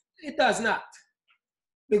 It does not.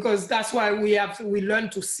 Because that's why we learn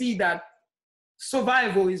to see that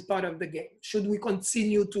survival is part of the game. Should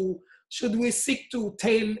we seek to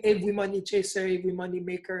tame every money chaser, every money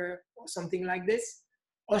maker, or something like this?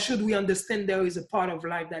 Or should we understand there is a part of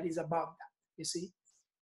life that is about that, you see?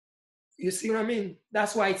 You see what I mean?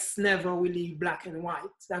 That's why it's never really black and white.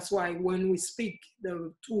 That's why when we speak,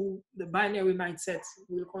 the binary mindsets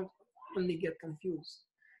will only get confused,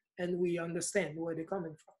 and we understand where they're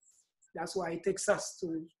coming from. That's why it takes us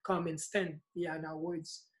to come and stand behind our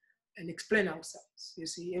words and explain ourselves. You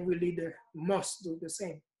see, every leader must do the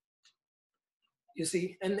same. You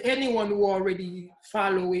see, and anyone who already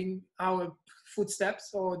following our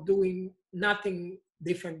footsteps or doing nothing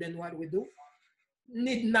different than what we do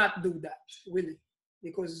need not do that, really,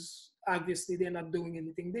 because obviously they're not doing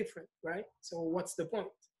anything different, right? So what's the point?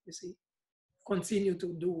 You see, continue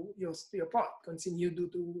to do your part, continue to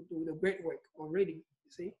do the great work already,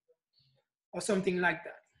 you see, or something like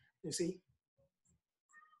that, you see.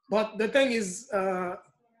 But the thing is,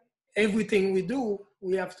 everything we do,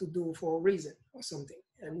 we have to do for a reason or something,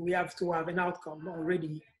 and we have to have an outcome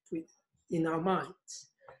already in our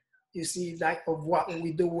minds, you see, like of what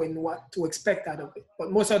we do and what to expect out of it. But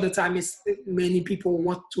most of the time, many people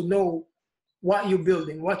want to know what you're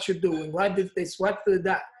building, what you're doing, what did this, what did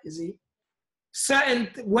that, you see.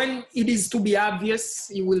 When it is to be obvious,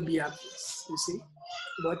 it will be obvious, you see.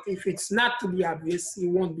 But if it's not to be obvious, it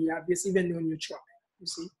won't be obvious even when you try, you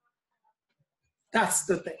see. That's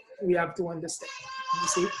the thing we have to understand, you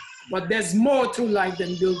see. But there's more to life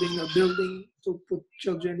than building a building to put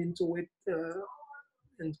children into it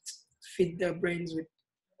and feed their brains with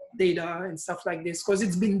data and stuff like this, because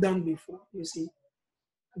it's been done before, you see.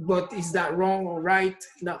 But is that wrong or right?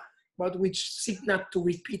 No. But we seek not to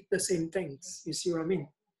repeat the same things, you see what I mean?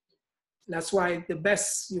 That's why the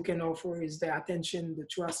best you can offer is the attention, the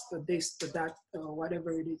trust, the this, the that,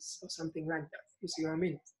 whatever it is, or something like that, you see what I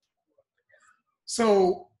mean?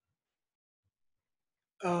 So,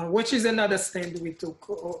 which is another stand we took,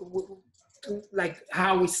 like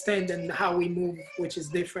how we stand and how we move, which is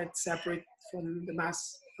different, separate from the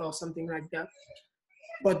mass or something like that.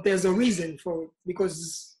 But there's a reason for it,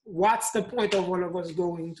 because what's the point of all of us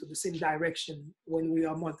going to the same direction when we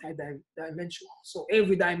are multi-dimensional? So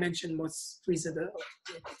every dimension must present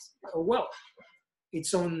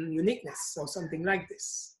its own uniqueness or something like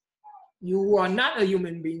this. You are not a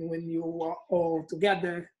human being when you are all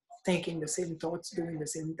together thinking the same thoughts, doing the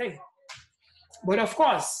same thing. But of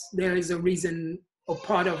course, there is a reason, a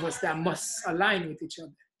part of us that must align with each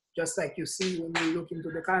other. Just like you see when you look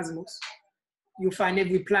into the cosmos, you find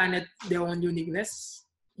every planet their own uniqueness,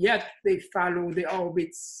 yet they follow the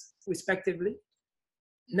orbits respectively,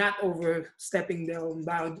 not overstepping their own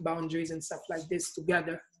boundaries and stuff like this,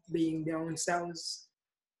 together being their own selves,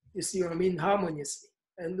 you see what I mean, harmoniously,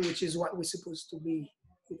 and which is what we're supposed to be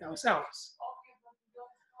with ourselves.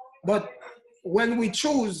 But when we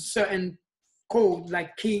choose certain code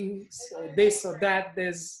like kings or this or that,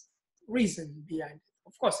 there's reason behind it.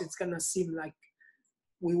 Of course, it's gonna seem like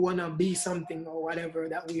we wanna be something or whatever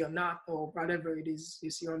that we are not, or whatever it is,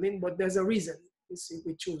 you see what I mean? But there's a reason, you see,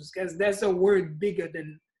 we choose, because there's a word bigger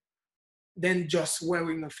than just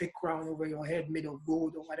wearing a fake crown over your head made of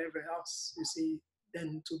gold or whatever else, you see,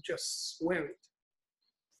 than to just wear it,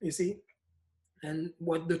 you see? And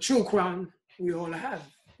what the true crown we all have,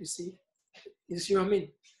 you see what I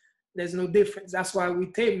mean? There's no difference. That's why we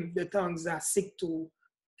tame the tongues that seek to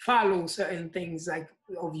follow certain things like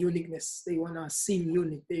of uniqueness. They want to seem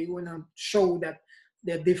unique. They want to show that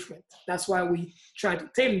they're different. That's why we try to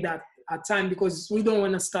tame that at time, because we don't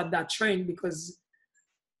want to start that trend, because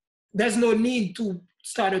there's no need to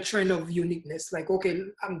start a trend of uniqueness. Like, okay,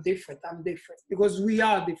 I'm different, because we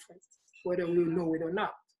are different, whether we know it or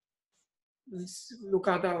not. Let's look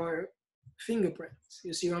at our fingerprints.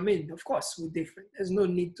 You see what I mean? Of course, we're different. There's no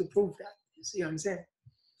need to prove that. You see what I'm saying?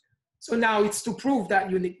 So now it's to prove that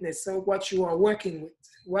uniqueness. So what you are working with,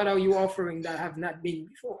 what are you offering that have not been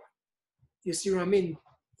before? You see what I mean?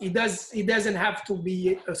 It doesn't have to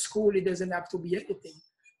be a school. It doesn't have to be anything.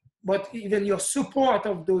 But even your support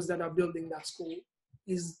of those that are building that school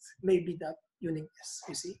is maybe that uniqueness,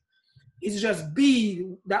 you see? It's just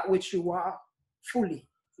be that which you are fully,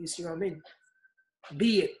 you see what I mean?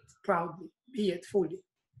 Be it proudly, be it fully.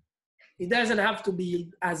 It doesn't have to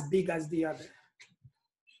be as big as the other.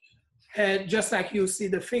 And just like you see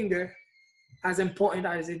the finger, as important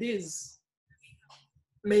as it is,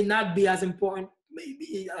 may not be as important,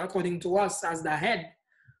 maybe according to us, as the head.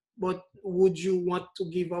 But would you want to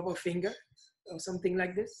give up a finger or something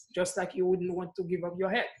like this? Just like you wouldn't want to give up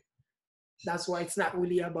your head. That's why it's not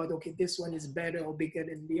really about, okay, this one is better or bigger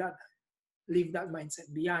than the other. Leave that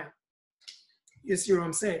mindset behind. You see what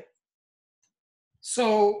I'm saying?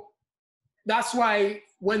 So that's why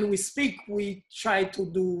when we speak, we try to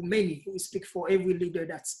do many. We speak for every leader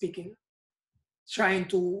that's speaking, trying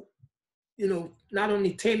to, not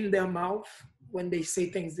only tame their mouth when they say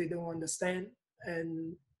things they don't understand,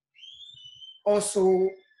 and also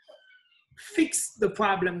fix the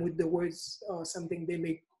problem with the words or something they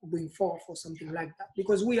may bring forth or something like that,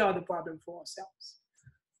 because we are the problem for ourselves.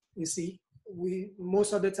 You see,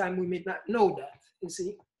 most of the time we may not know that, you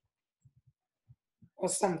see, or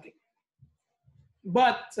something.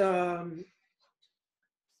 But,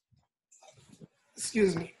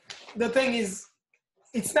 excuse me, the thing is,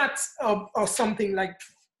 it's not or something like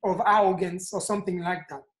of arrogance or something like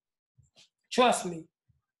that. Trust me.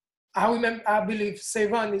 I believe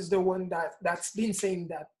Sevan is the one that's been saying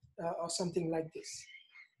that or something like this.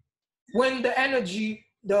 When the energy,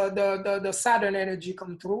 the Saturn energy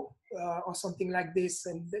come through or something like this,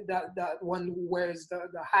 and that one who wears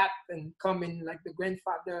the hat and come in like the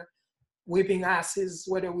grandfather, whipping asses,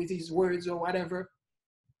 whether with his words or whatever,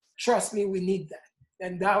 trust me, we need that.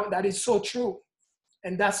 And that is so true.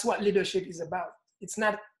 And that's what leadership is about. It's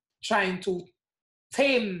not trying to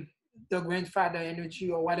tame the grandfather energy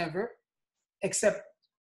or whatever, except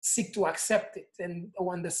seek to accept it and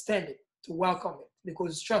understand it, to welcome it,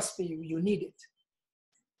 because trust me, you need it.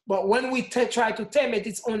 But when we try to tame it,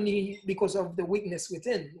 it's only because of the weakness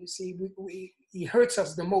within. You see, it hurts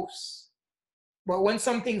us the most. But when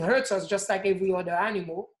something hurts us, just like every other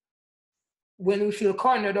animal, when we feel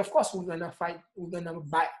cornered, of course, we're gonna fight, we're gonna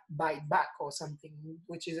bite back or something,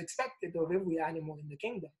 which is expected of every animal in the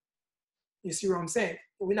kingdom. You see what I'm saying?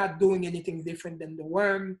 We're not doing anything different than the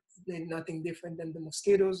worm, nothing different than the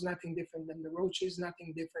mosquitoes, nothing different than the roaches,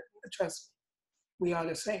 nothing different. Trust me, we are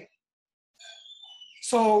the same.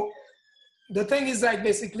 So the thing is, like,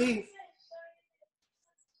 basically,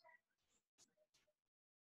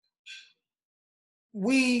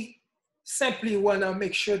 we simply want to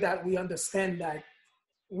make sure that we understand that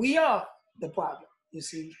we are the problem, you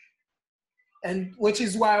see. And which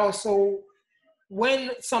is why also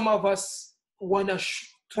when some of us want to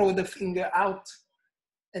throw the finger out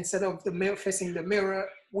instead of the mirror, facing the mirror,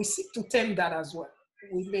 we seek to tame that as well.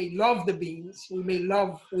 We may love the beings,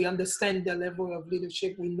 we understand the level of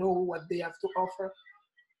leadership, we know what they have to offer.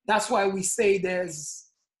 That's why we say there's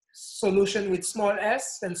solution with small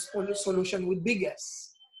s and solution with big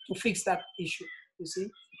S to fix that issue, you see.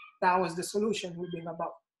 That was the solution we bring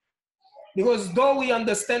about. Because though we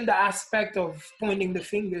understand the aspect of pointing the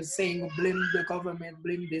fingers, saying blame the government,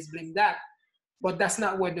 blame this, blame that, but that's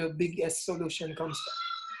not where the biggest solution comes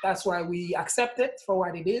from. That's why we accept it for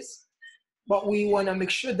what it is, but we want to make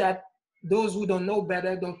sure that those who don't know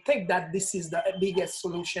better don't think that this is the biggest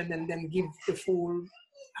solution and then give the full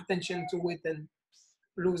attention to it and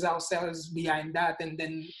lose ourselves behind that and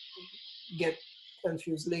then get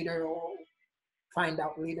confused later or find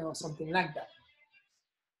out later or something like that.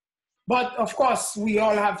 But of course, we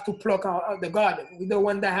all have to pluck out the garden. We're the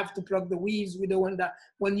one that have to pluck the weeds. We're the one that,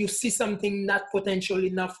 when you see something not potential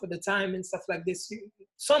enough for the time and stuff like this,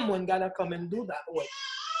 someone gotta come and do that work.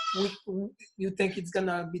 You think it's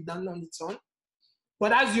gonna be done on its own?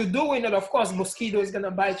 But as you're doing it, of course, mosquito is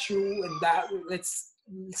gonna bite you, and that, let's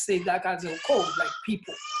say that as a code, like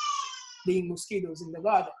people being mosquitoes in the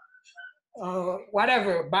garden.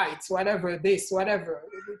 whatever bites, whatever this, whatever,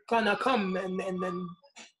 gonna come and then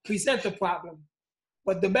present a problem.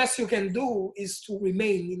 But the best you can do is to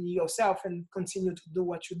remain in yourself and continue to do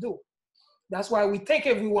what you do. That's why we think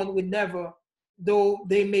everyone would never, though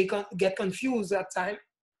they may get confused at times,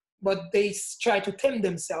 but they try to tame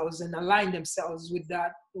themselves and align themselves with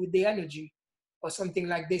that, with the energy or something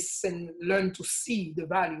like this, and learn to see the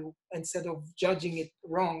value instead of judging it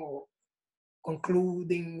wrong or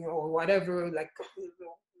concluding or whatever, like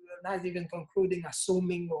not even concluding,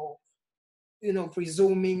 assuming or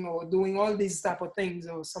presuming or doing all these type of things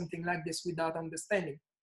or something like this without understanding.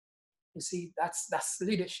 You see, that's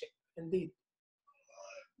leadership indeed.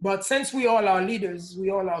 But since we all are leaders, we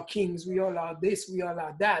all are kings, we all are this, we all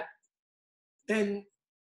are that, then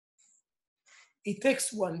it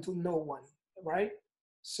takes one to know one, right?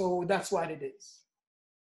 So that's what it is.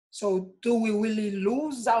 So do we really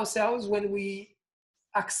lose ourselves when we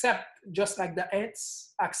accept, just like the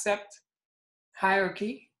ants, accept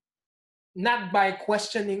hierarchy, not by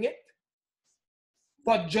questioning it,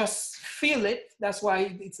 but just feel it? That's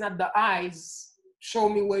why it's not the eyes, show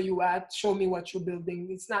me where you at, show me what you're building.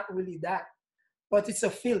 It's not really that, but it's a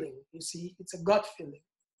feeling, you see, it's a gut feeling,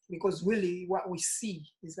 because really what we see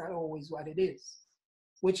is not always what it is,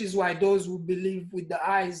 which is why those who believe with the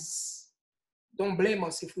eyes, don't blame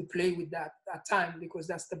us if we play with that at time, because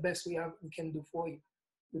that's the best we can do for you.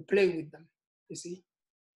 We play with them, you see,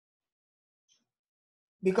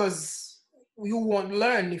 because you won't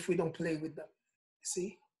learn if we don't play with them. You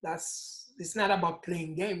see, it's not about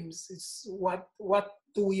playing games. It's what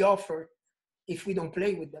do we offer if we don't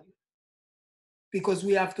play with them? Because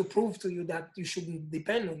we have to prove to you that you shouldn't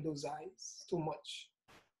depend on those eyes too much.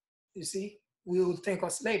 You see, we will thank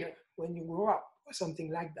us later when you grow up or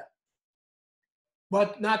something like that.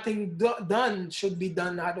 But nothing done should be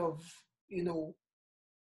done out of,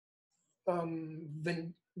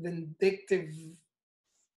 vindictive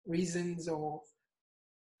reasons or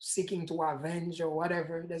seeking to avenge or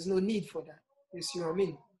whatever. There's no need for that. You see what I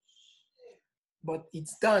mean? But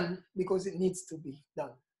it's done because it needs to be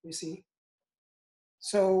done, you see?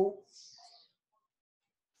 So,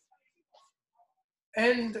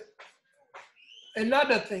 and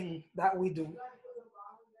another thing that we do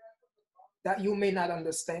that you may not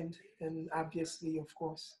understand, and obviously, of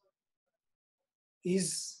course,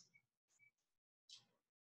 is,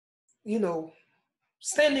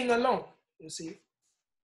 standing alone, you see.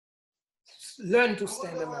 Learn to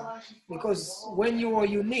stand alone. Because when you are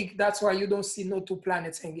unique, that's why you don't see no two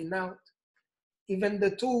planets hanging out. Even the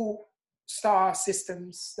two star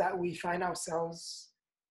systems that we find ourselves,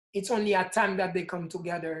 it's only at time that they come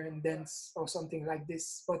together and dance or something like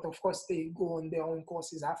this. But of course, they go on their own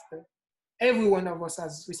courses after. Every one of us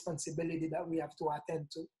has responsibility that we have to attend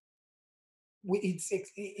to. It's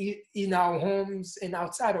in our homes and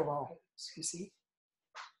outside of our homes, you see.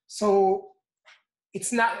 So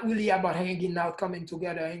it's not really about hanging out, coming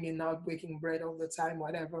together, hanging out, breaking bread all the time,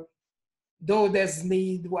 whatever. Though there's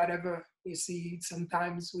need, whatever, you see,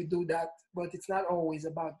 sometimes we do that, but it's not always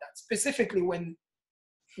about that. Specifically when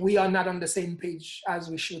we are not on the same page as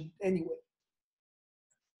we should anyway.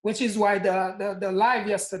 Which is why the live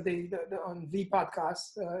yesterday on V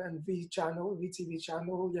podcast and V channel, VTV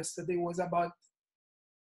channel yesterday was about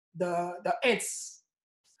the ants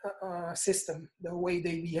system, the way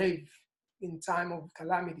they behave in time of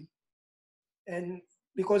calamity. And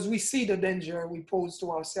because we see the danger we pose to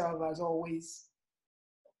ourselves as always,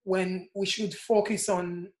 when we should focus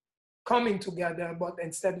on coming together, but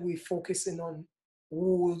instead we focusing on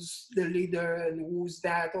who's the leader and who's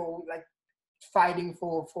that, or like fighting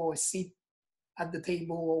for a seat at the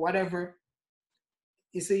table or whatever,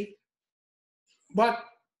 you see. But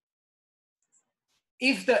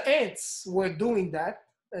if the ants were doing that,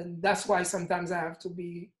 and that's why sometimes I have to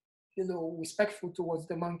be, respectful towards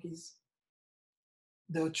the monkeys,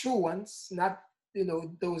 the true ones, not,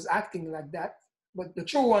 those acting like that, but the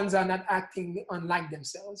true ones are not acting unlike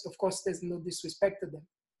themselves. Of course, there's no disrespect to them.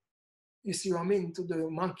 You see what I mean? To the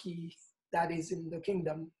monkey that is in the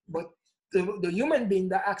kingdom, but the human being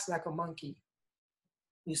that acts like a monkey,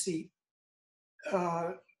 you see,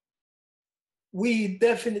 we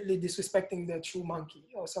definitely disrespecting the true monkey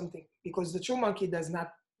or something, because the true monkey does not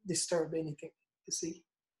disturb anything, you see.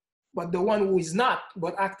 But the one who is not,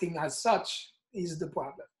 but acting as such, is the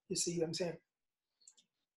problem. You see what I'm saying?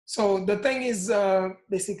 So the thing is,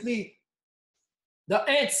 basically, the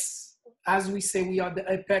ants, as we say, we are the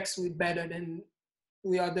apex, we're better than,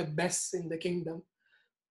 we are the best in the kingdom.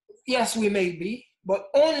 Yes, we may be, but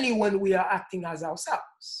only when we are acting as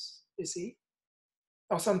ourselves, you see,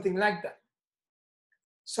 or something like that.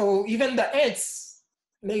 So even the ants,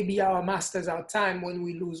 maybe our masters our time when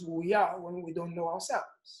we lose who we are, when we don't know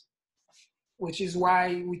ourselves, which is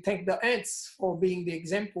why we thank the ants for being the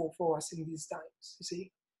example for us in these times, you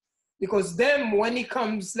see. Because them, when it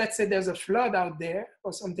comes, let's say there's a flood out there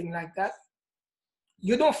or something like that,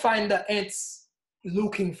 you don't find the ants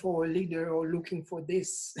looking for a leader or looking for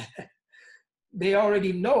this. They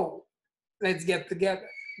already know, let's get together.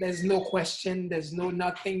 There's no question, there's no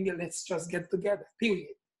nothing, let's just get together,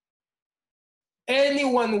 period.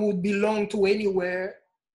 Anyone who would belong to anywhere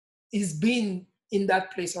is been in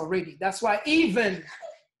that place already. That's why even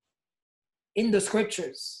in the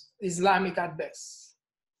scriptures, Islamic at best,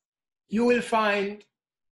 you will find,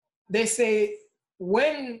 they say,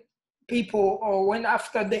 when people, or when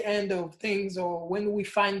after the end of things, or when we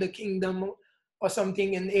find the kingdom or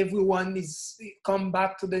something and everyone is come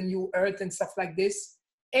back to the new earth and stuff like this,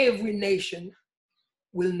 every nation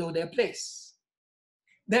will know their place.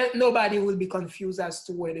 Then nobody will be confused as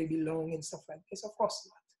to where they belong and stuff like this. Of course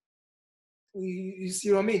not. You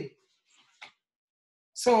see what I mean?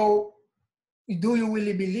 So do you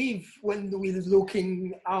really believe when we're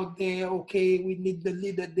looking out there, okay, we need the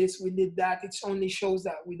leader this, we need that? It only shows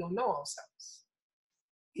that we don't know ourselves.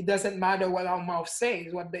 It doesn't matter what our mouth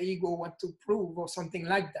says, what the ego wants to prove or something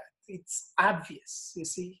like that. It's obvious, you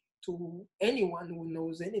see, to anyone who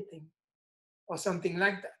knows anything or something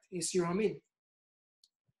like that. You see what I mean?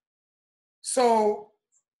 So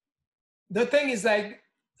the thing is,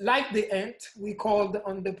 like the ant, we called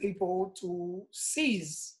on the people to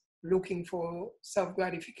cease looking for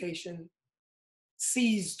self-gratification,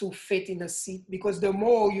 cease to fit in a seat, because the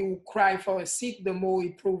more you cry for a seat, the more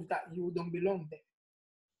it proves that you don't belong there.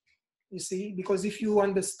 You see, because if you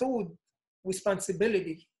understood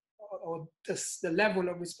responsibility or the level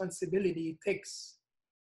of responsibility it takes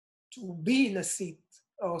to be in a seat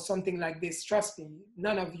or something like this, trust me,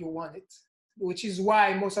 none of you want it. Which is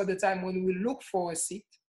why most of the time when we look for a seat,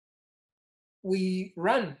 we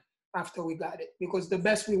run after we got it, because the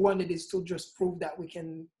best we wanted is to just prove that we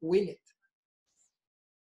can win it.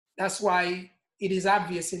 That's why it is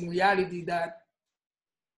obvious in reality that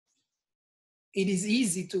it is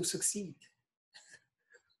easy to succeed.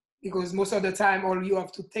 Because most of the time, all you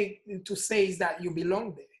have to say is that you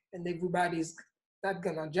belong there, and everybody's not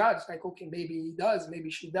gonna judge, like, okay, maybe he does,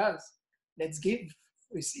 maybe she does. Let's give,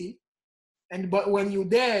 you see. But when you're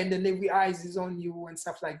there and then every eyes is on you and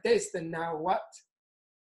stuff like this, then now what?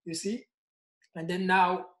 You see? And then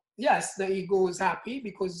now, yes, the ego is happy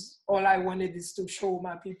because all I wanted is to show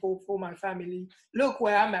my people, for my family, look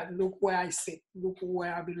where I'm at, look where I sit, look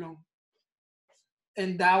where I belong.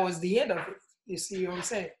 And that was the end of it. You see what I'm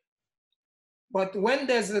saying? But when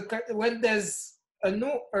there's a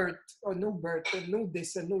new earth, a new birth, a new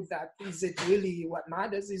this, a new that, is it really what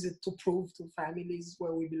matters? Is it to prove to families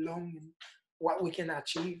where we belong and what we can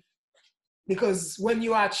achieve? Because when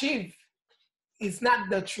you achieve, it's not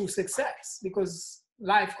the true success, because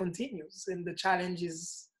life continues and the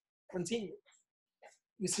challenges continue.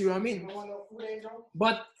 You see what I mean?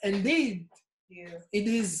 But indeed, it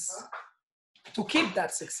is to keep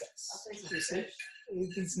that success. You see?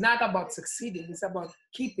 It's not about succeeding, it's about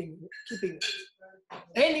keeping it.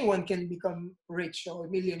 Anyone can become rich or a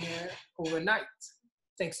millionaire overnight,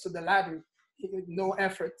 thanks to the lottery. No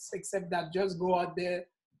efforts except that just go out there,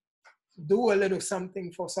 do a little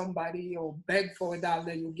something for somebody or beg for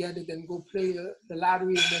 $1, you get it, and go play the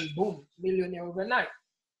lottery, and then boom, millionaire overnight.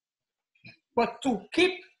 But to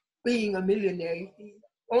keep being a millionaire,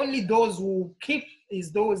 only those who keep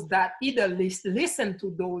is those that either listen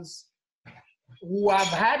to those who have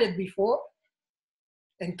had it before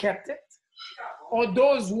and kept it, or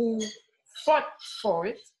those who fought for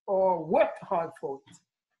it or worked hard for it.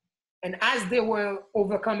 And as they were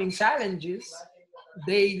overcoming challenges,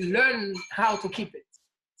 they learn how to keep it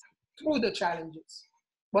through the challenges.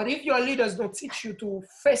 But if your leaders don't teach you to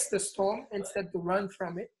face the storm instead to run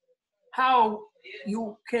from it, how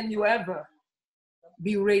can you ever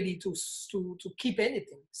be ready to keep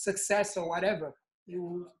anything, success or whatever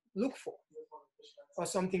you look for, or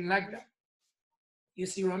something like that? You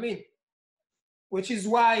see what I mean? Which is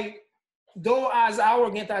why, though as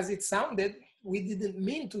arrogant as it sounded, we didn't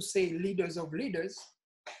mean to say leaders of leaders,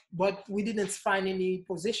 but we didn't find any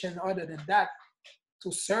position other than that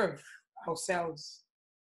to serve ourselves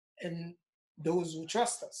and those who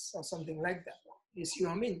trust us, or something like that. You see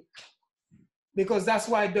what I mean? Because that's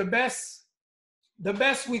why the best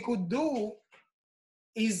we could do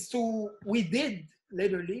is we did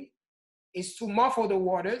literally, is to ruffle the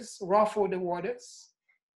waters,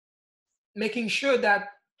 making sure that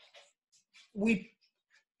we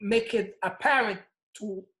make it apparent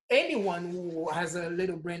to anyone who has a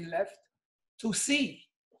little brain left to see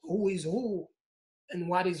who is who and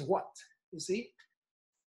what is what, you see?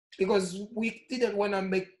 Because we didn't want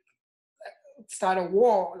to start a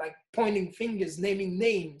war, like pointing fingers, naming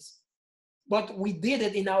names, but we did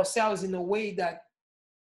it in ourselves in a way that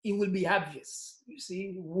it will be obvious. You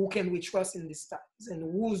see, who can we trust in these times and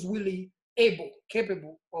who's really able,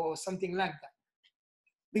 capable, or something like that.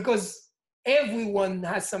 Because everyone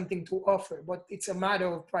has something to offer, but it's a matter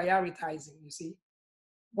of prioritizing, you see.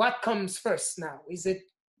 What comes first now? Is it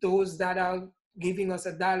those that are giving us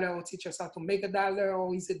 $1 or teach us how to make $1?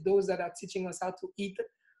 Or is it those that are teaching us how to eat?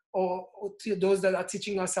 Or those that are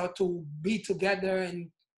teaching us how to be together and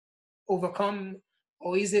overcome?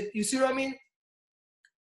 Or is it, you see what I mean?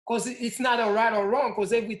 Because it's not a right or wrong,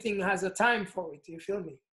 because everything has a time for it, you feel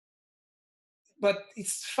me? But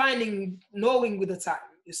it's knowing with the time,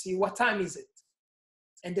 you see, what time is it?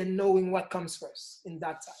 And then knowing what comes first in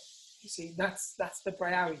that time. You see, that's the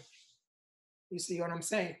priority. You see what I'm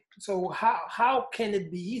saying? So how can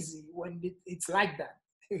it be easy when it's like that?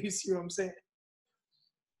 You see what I'm saying?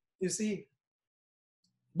 You see?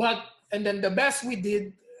 But, and then the best we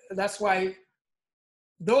did, that's why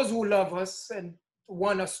those who love us and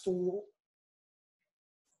want us to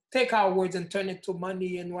take our words and turn it to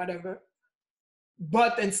money and whatever,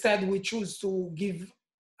 but instead we choose to give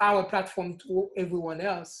our platform to everyone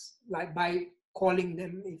else, like by calling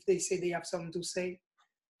them if they say they have something to say,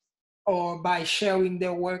 or by sharing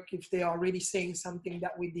their work if they're already saying something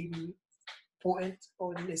that we deem important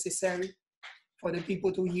or necessary for the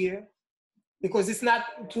people to hear. Because it's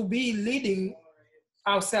not to be leading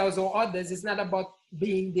ourselves or others, it's not about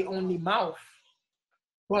being the only mouth,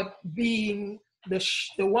 but being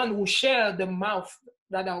the one who share the mouth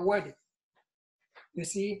that are worthy. You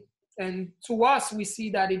see? And to us, we see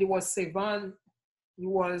that it was Sevan, it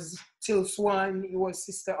was Till Swan, it was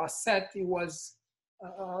Sister Aset, it was,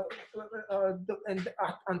 and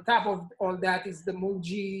on top of all that is the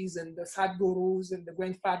Mujis and the Sadgurus and the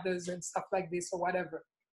grandfathers and stuff like this or whatever.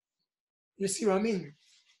 You see what I mean?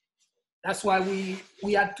 That's why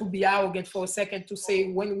we had to be arrogant for a second to say,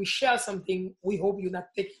 when we share something, we hope you're not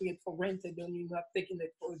taking it for granted and you're not taking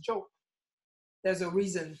it for a joke. There's a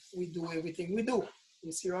reason we do everything we do.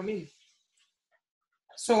 You see what I mean?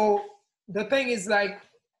 So the thing is, like,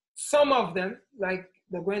 some of them, like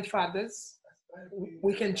the grandfathers,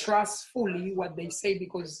 we can trust fully what they say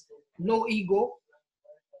because no ego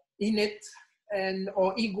in it,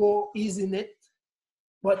 or ego is in it,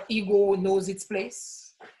 but ego knows its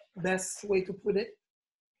place. Best way to put it.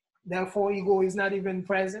 Therefore, ego is not even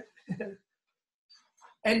present.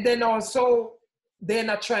 And then also, they're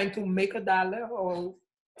not trying to make $1 or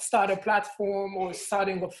start a platform or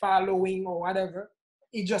starting a following or whatever.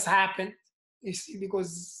 It just happened, you see,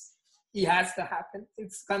 because it has to happen.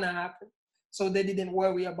 It's gonna happen. So they didn't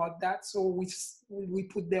worry about that. So we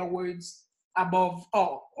put their words above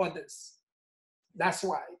all others. That's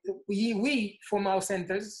why we from our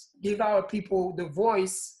centers give our people the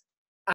voice